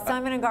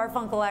 Simon and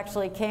Garfunkel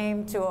actually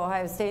came to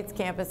Ohio State's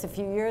campus a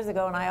few years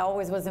ago, and I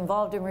always was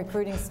involved in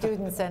recruiting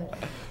students, and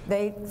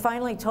they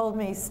finally told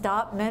me,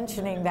 stop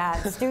mentioning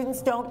that.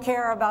 Students don't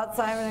care about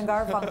Simon and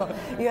Garfunkel.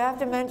 You have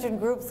to mention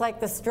groups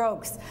like the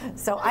Strokes.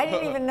 So I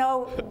didn't even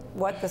know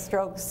what the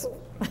Strokes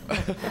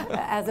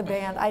as a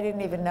band. I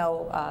didn't even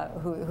know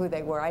who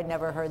they were. I'd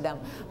never heard them.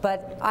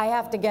 But I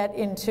have to get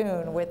in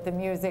tune with the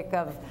music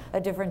of a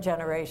different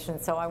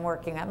generation, so I'm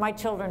working on it. My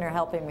children are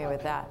helping me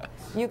with that.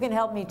 You can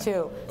help me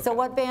too. So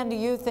what band do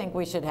you think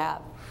we should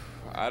have?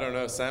 I don't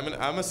know, Simon.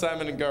 I'm a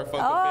Simon and Garfunkel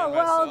fan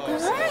myself. Oh,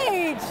 well,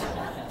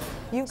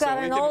 great. You've got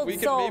an old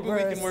soul,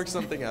 Maybe we can work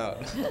something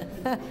out.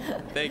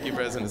 Thank you,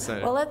 President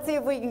Snyder. Well, let's see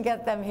if we can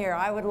get them here.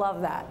 I would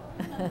love that.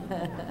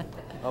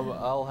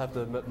 I'll have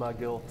to admit my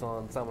guilt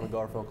on Simon and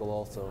Garfunkel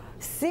also.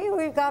 See,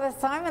 we've got a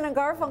Simon and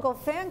Garfunkel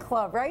fan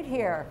club right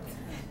here.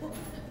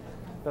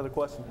 Another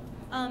question?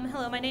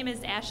 Hello, my name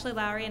is Ashley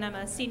Lowry, and I'm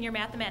a senior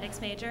mathematics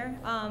major.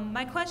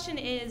 My question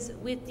is,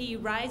 with the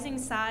rising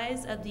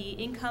size of the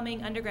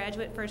incoming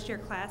undergraduate first-year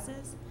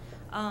classes,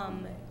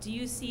 do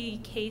you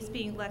see CASE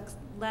being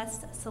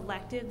less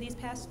selective these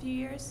past few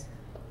years?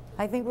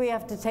 I think we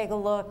have to take a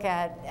look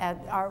at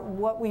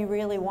what we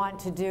really want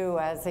to do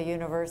as a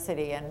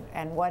university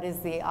and what is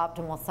the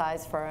optimal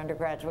size for our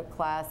undergraduate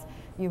class.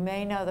 You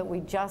may know that we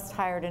just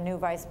hired a new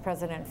vice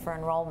president for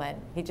enrollment.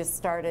 He just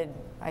started,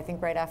 I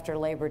think, right after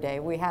Labor Day.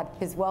 We had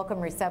his welcome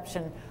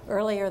reception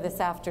earlier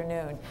this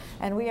afternoon,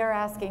 and we are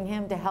asking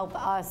him to help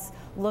us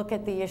look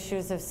at the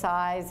issues of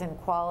size and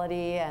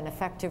quality and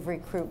effective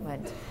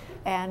recruitment.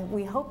 And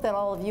we hope that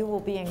all of you will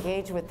be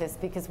engaged with this,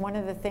 because one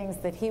of the things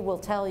that he will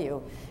tell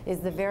you is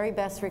the very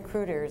best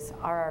recruiters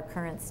are our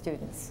current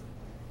students,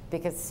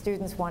 because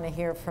students want to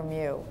hear from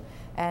you.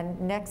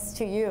 And next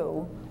to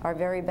you, our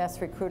very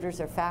best recruiters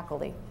are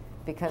faculty,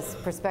 because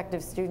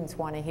prospective students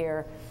want to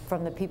hear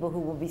from the people who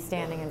will be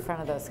standing in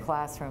front of those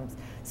classrooms.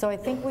 So I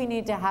think we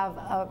need to have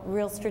a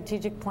real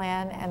strategic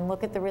plan and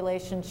look at the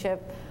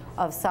relationship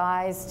of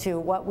size to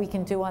what we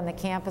can do on the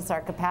campus, our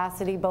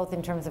capacity, both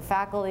in terms of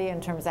faculty, in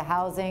terms of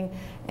housing,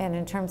 and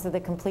in terms of the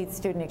complete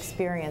student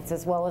experience,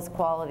 as well as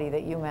quality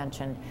that you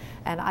mentioned.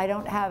 And I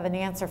don't have an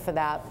answer for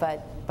that,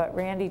 but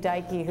Randy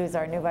Dykey, who's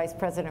our new vice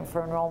president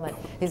for enrollment,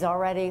 is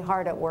already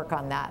hard at work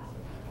on that.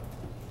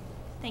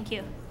 Thank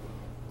you.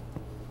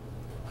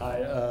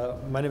 Hi,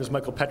 my name is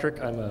Michael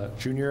Petrick. I'm a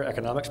junior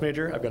economics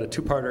major. I've got a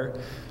two-parter.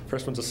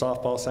 First one's a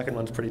softball, second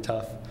one's pretty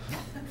tough.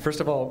 First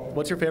of all,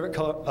 what's your favorite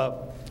color,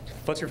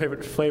 what's your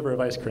favorite flavor of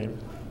ice cream?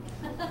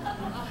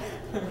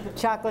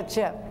 Chocolate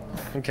chip.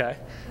 Okay.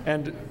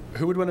 And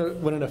who would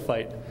win in a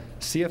fight?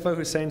 CFO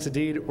Hussein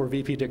Sadeed or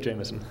VP Dick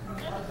Jamison?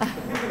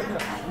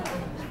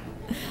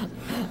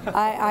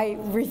 I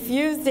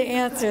refuse to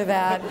answer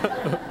that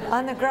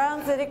on the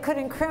grounds that it could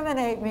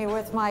incriminate me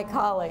with my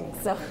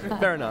colleagues. So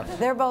fair enough.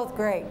 They're both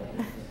great.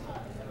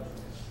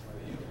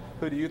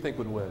 Who do you think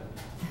would win?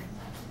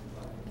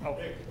 Oh,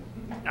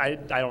 I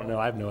don't know.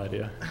 I have no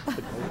idea.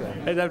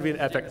 Okay. That would be an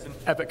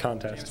epic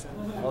contest.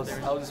 I was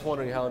just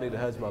wondering how I need to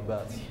hedge my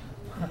bets.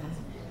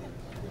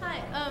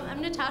 Hi,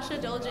 I'm Natasha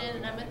Dolgen,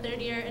 and I'm a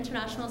third-year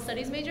international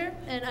studies major,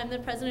 and I'm the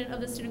president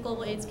of the Student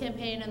Global AIDS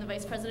Campaign and the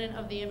vice president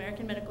of the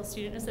American Medical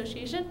Student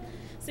Association.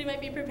 So you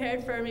might be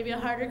prepared for maybe a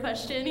harder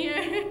question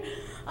here.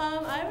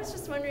 I was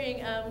just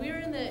wondering, we were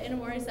in the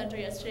Inamori Center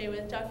yesterday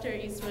with Dr.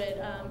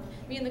 Eastwood,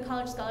 me and the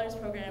College Scholars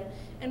Program,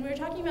 and we were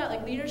talking about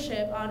like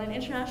leadership on an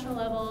international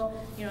level,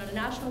 you know, on a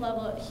national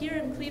level here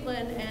in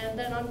Cleveland and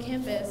then on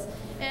campus.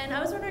 And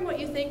I was wondering what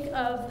you think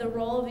of the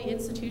role of the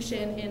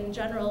institution in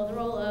general, the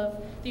role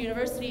of the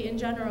university in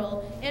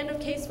general, and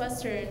of Case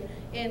Western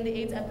in the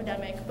AIDS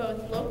epidemic,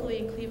 both locally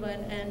in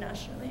Cleveland and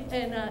nationally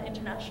and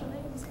internationally.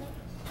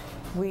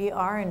 We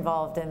are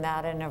involved in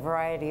that in a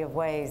variety of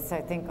ways. I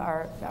think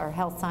our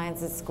health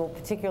sciences school,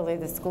 particularly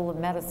the School of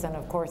Medicine,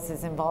 of course,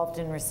 is involved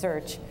in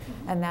research,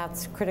 and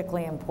that's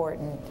critically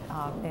important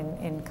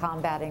in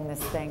combating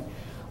this thing.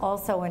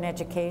 Also in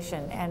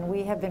education, and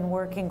we have been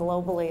working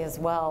globally as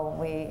well.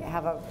 We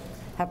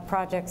have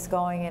projects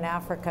going in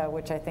Africa,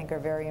 which I think are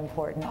very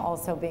important,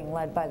 also being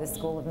led by the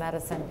School of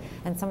Medicine,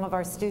 and some of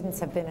our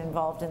students have been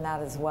involved in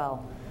that as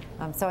well.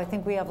 So I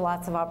think we have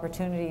lots of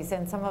opportunities,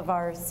 and some of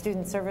our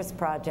student service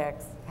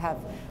projects have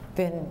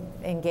been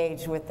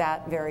engaged with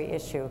that very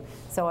issue.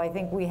 So I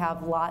think we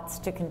have lots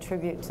to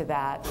contribute to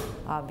that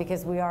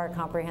because we are a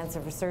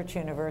comprehensive research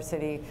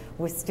university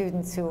with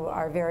students who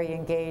are very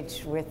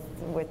engaged with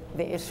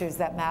the issues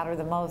that matter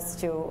the most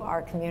to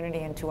our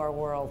community and to our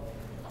world.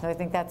 So I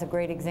think that's a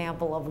great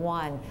example of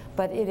one,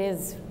 but it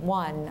is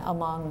one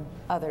among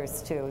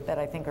others too that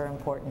I think are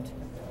important.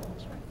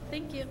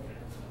 Thank you.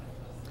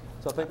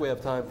 So I think we have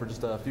time for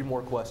just a few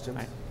more questions.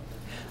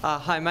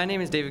 Hi, my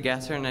name is David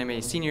Gasser, and I'm a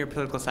senior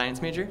political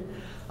science major.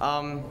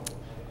 I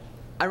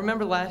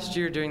remember last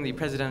year during the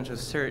presidential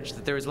search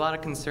that there was a lot of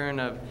concern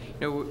of,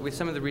 you know, with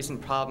some of the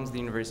recent problems the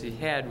university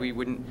had, we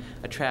wouldn't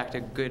attract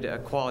a good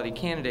quality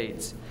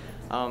candidates.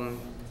 I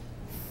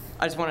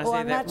just want to say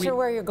I'm that not sure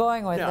where you're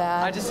going with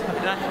that. I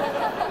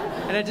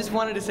just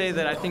wanted to say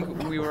that I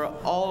think we were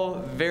all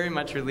very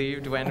much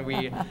relieved when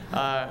we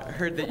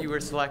heard that you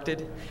were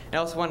selected. And I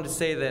also wanted to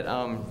say that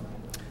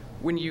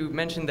when you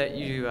mentioned that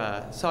you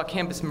saw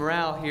campus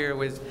morale here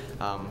was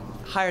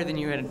higher than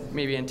you had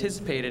maybe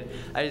anticipated,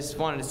 I just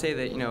wanted to say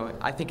that, you know,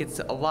 I think it's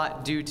a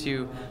lot due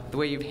to the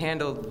way you've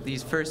handled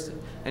these first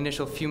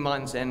initial few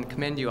months, and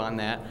commend you on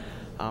that.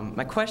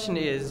 My question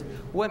is,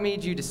 what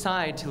made you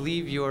decide to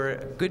leave your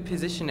good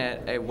position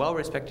at a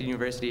well-respected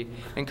university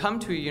and come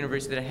to a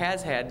university that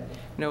has had, you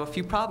know, a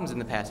few problems in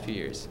the past few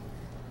years?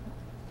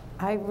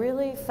 I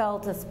really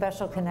felt a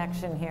special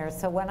connection here.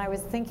 So when I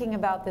was thinking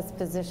about this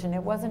position,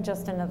 it wasn't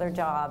just another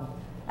job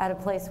at a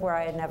place where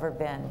I had never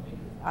been.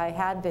 I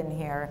had been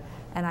here,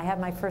 and I had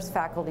my first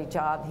faculty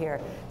job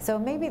here. So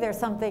maybe there's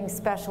something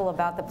special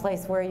about the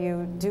place where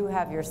you do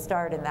have your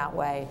start in that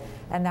way,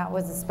 and that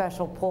was a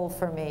special pull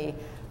for me.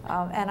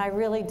 And I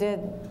really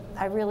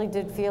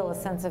did feel a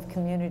sense of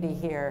community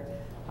here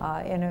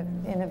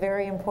in a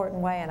very important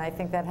way, and I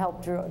think that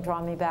helped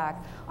draw me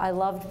back. I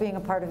loved being a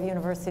part of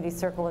University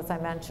Circle, as I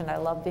mentioned. I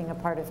love being a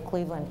part of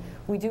Cleveland.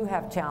 We do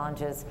have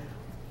challenges.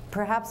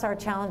 Perhaps our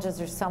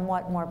challenges are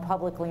somewhat more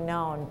publicly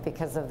known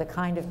because of the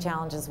kind of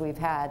challenges we've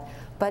had,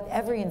 but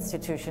every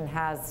institution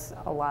has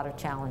a lot of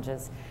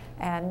challenges.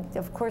 And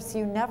of course,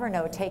 you never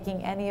know,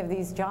 taking any of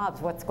these jobs,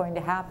 what's going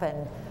to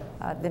happen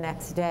the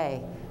next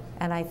day.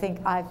 And I think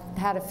I've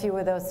had a few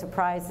of those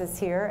surprises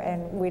here,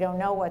 and we don't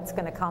know what's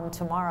going to come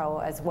tomorrow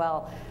as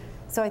well.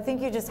 So I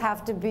think you just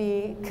have to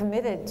be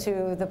committed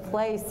to the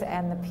place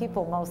and the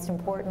people, most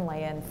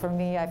importantly. And for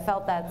me, I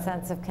felt that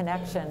sense of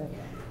connection,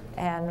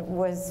 and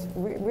was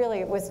really,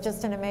 it was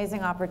just an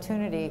amazing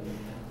opportunity.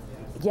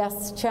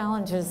 Yes,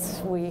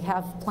 challenges, we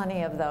have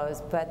plenty of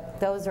those, but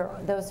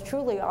those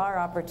truly are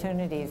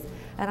opportunities.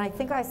 And I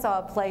think I saw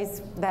a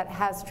place that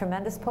has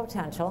tremendous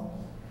potential,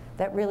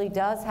 that really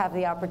does have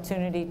the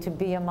opportunity to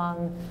be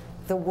among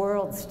the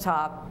world's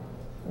top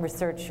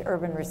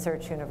urban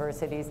research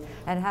universities,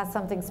 and has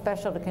something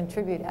special to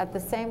contribute. At the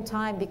same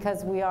time,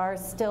 because we are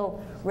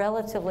still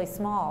relatively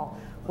small,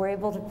 we're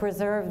able to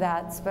preserve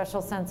that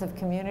special sense of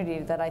community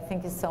that I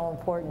think is so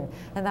important,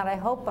 and that I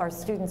hope our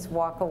students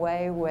walk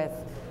away with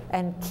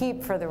and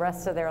keep for the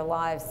rest of their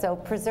lives. So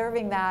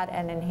preserving that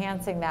and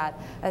enhancing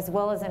that, as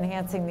well as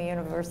enhancing the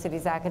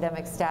university's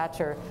academic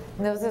stature,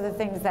 those are the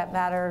things that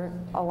matter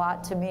a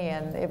lot to me,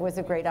 and it was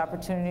a great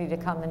opportunity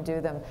to come and do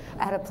them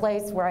at a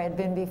place where I had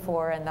been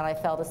before and that I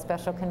felt a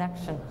special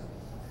connection.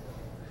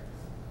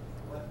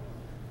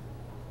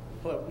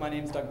 Hello, my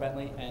name is Doug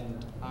Bentley,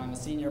 and I'm a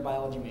senior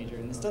biology major.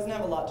 And this doesn't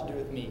have a lot to do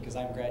with me, because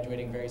I'm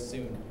graduating very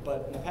soon.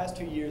 But in the past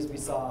 2 years, we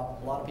saw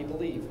a lot of people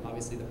leave.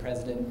 Obviously, the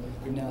president,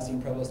 we've now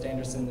seen Provost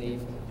Anderson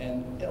leave,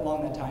 and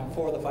along that time,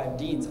 4 of the 5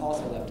 deans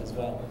also left as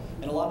well.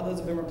 And a lot of those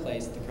have been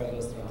replaced. The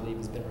provost, I believe,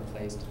 has been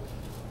replaced.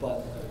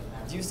 But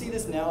do you see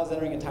this now as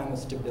entering a time of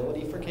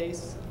stability for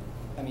Case?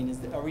 I mean,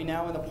 are we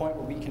now in the point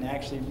where we can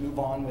actually move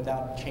on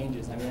without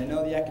changes? I mean, I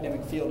know the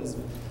academic field is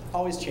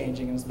always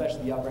changing, and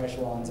especially the upper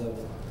echelons of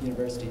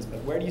universities,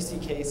 but where do you see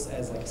Case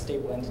as like a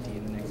stable entity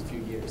in the next few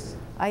years?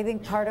 I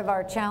think part of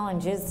our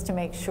challenge is to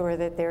make sure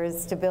that there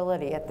is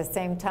stability at the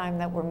same time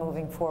that we're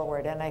moving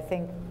forward. And I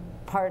think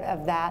part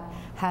of that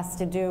has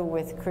to do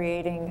with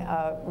creating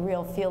a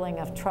real feeling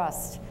of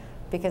trust,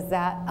 because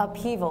that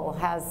upheaval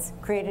has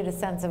created a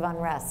sense of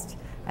unrest,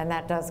 and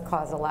that does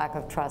cause a lack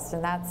of trust.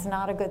 And that's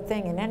not a good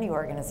thing in any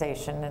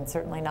organization, and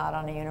certainly not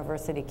on a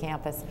university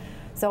campus.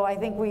 So I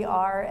think we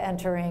are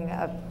entering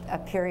a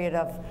period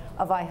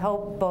of, I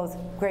hope, both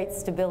great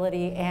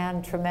stability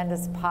and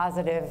tremendous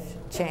positive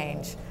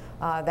change.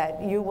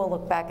 That you will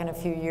look back in a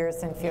few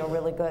years and feel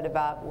really good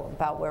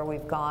about where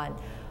we've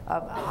gone.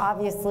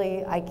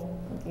 Obviously,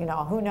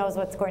 who knows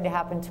what's going to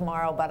happen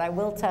tomorrow, but I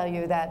will tell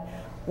you that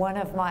one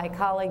of my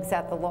colleagues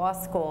at the law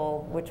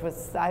school, which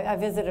was, I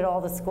visited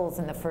all the schools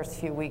in the first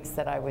few weeks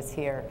that I was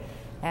here,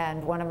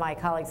 and one of my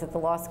colleagues at the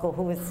law school,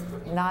 who was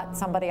not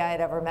somebody I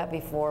had ever met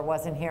before,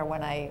 wasn't here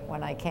when I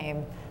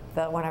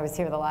was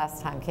here the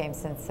last time, came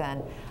since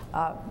then,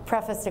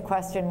 prefaced a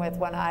question with,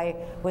 when I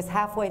was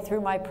halfway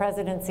through my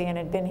presidency and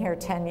had been here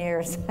 10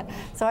 years.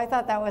 So I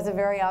thought that was a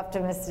very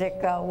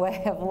optimistic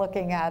way of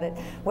looking at it.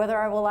 Whether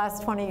I will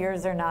last 20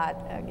 years or not,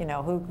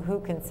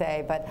 who can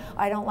say, but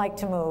I don't like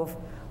to move.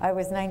 I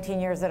was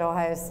 19 years at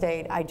Ohio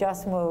State. I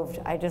just moved,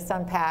 I just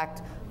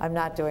unpacked. I'm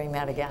not doing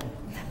that again.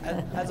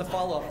 As a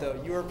follow-up though,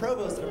 you were a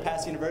provost at a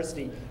past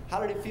university.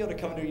 How did it feel to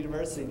come to a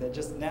university that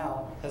just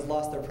now has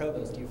lost their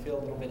provost? Do you feel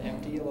a little bit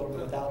empty, a little bit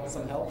without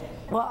some help?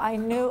 Well,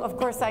 of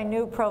course I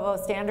knew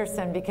Provost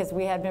Anderson because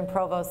we had been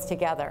provosts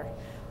together.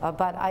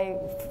 But I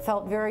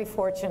felt very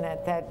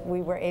fortunate that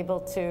we were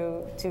able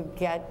to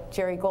get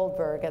Jerry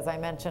Goldberg, as I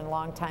mentioned,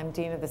 longtime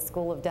dean of the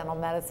School of Dental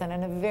Medicine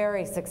and a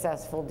very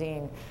successful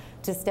dean,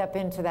 to step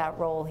into that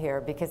role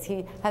here, because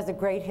he has a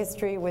great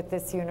history with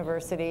this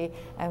university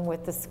and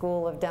with the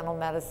School of Dental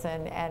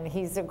Medicine, and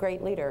he's a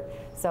great leader.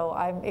 So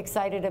I'm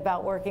excited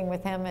about working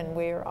with him, and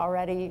we're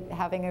already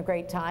having a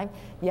great time.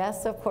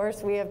 Yes, of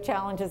course, we have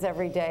challenges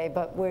every day,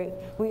 but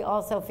we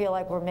also feel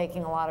like we're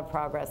making a lot of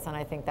progress, and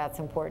I think that's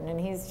important. And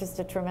he's just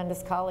a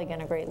tremendous colleague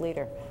and a great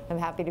leader. I'm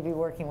happy to be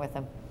working with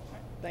him.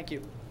 Thank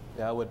you.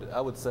 Yeah, I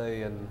would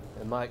say in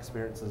my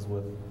experiences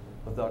with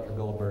Dr.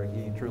 Goldberg,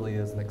 he truly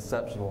is an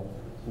exceptional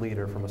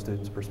leader from a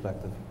student's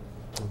perspective.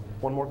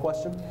 One more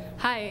question?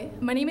 Hi,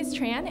 my name is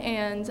Tran,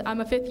 and I'm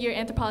a fifth-year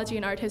anthropology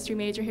and art history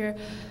major here.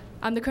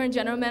 I'm the current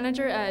general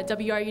manager at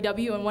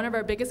WRUW, and one of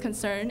our biggest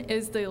concern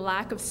is the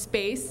lack of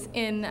space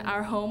in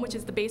our home, which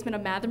is the basement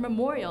of Mather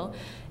Memorial.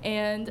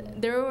 And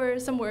there were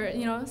some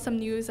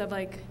news of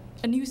like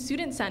a new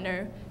student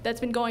center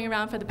that's been going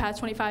around for the past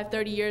 25,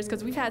 30 years,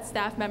 because we've had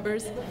staff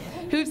members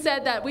who've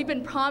said that we've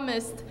been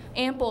promised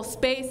ample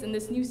space in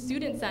this new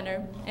student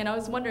center, and I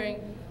was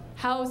wondering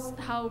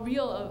how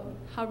real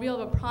of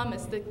a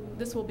promise that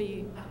this will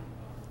be.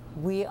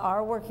 We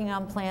are working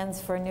on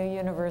plans for a new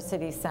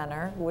university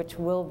center, which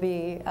will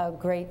be a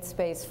great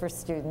space for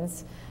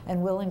students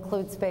and will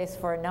include space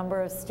for a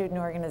number of student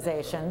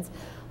organizations.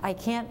 I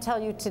can't tell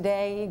you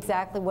today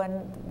exactly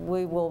when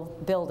we will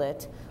build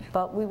it,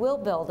 but we will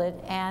build it,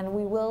 and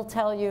we will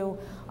tell you,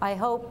 I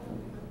hope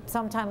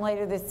sometime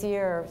later this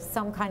year,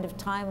 some kind of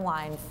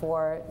timeline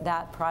for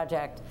that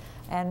project.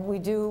 And we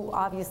do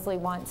obviously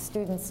want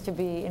students to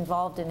be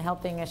involved in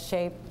helping us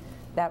shape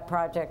that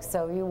project,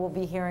 so you will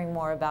be hearing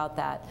more about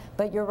that.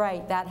 But you're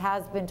right, that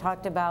has been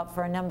talked about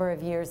for a number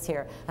of years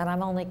here, and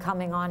I'm only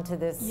coming on to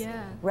this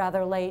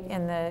rather late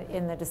in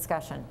the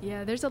discussion.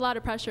 Yeah, there's a lot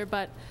of pressure,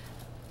 but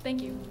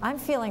thank you. I'm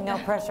feeling no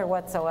pressure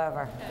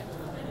whatsoever.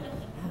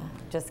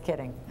 Just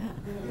kidding.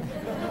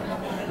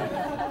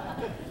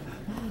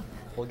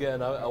 Well,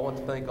 again, I want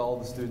to thank all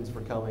the students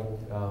for coming,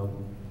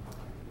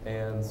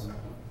 and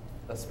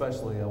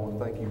especially I want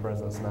to thank you,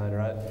 President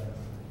Snyder.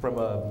 From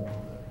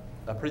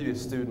a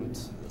previous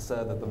student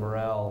said that the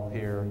morale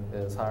here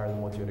is higher than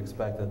what you had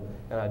expected,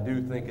 and I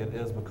do think it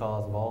is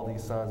because of all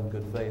these signs of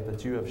good faith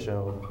that you have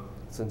shown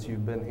since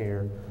you've been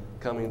here,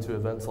 coming to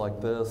events like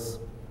this,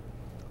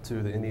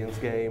 to the Indians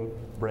game,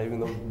 braving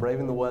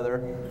the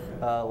weather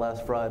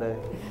last Friday.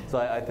 So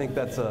I think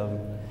that's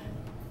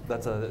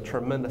a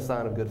tremendous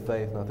sign of good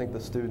faith, and I think the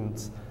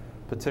students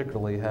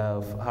particularly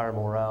have higher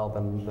morale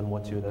than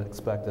what you had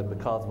expected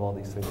because of all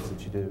these things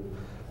that you do.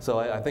 So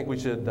I think we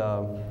should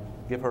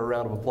give her a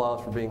round of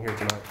applause for being here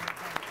tonight.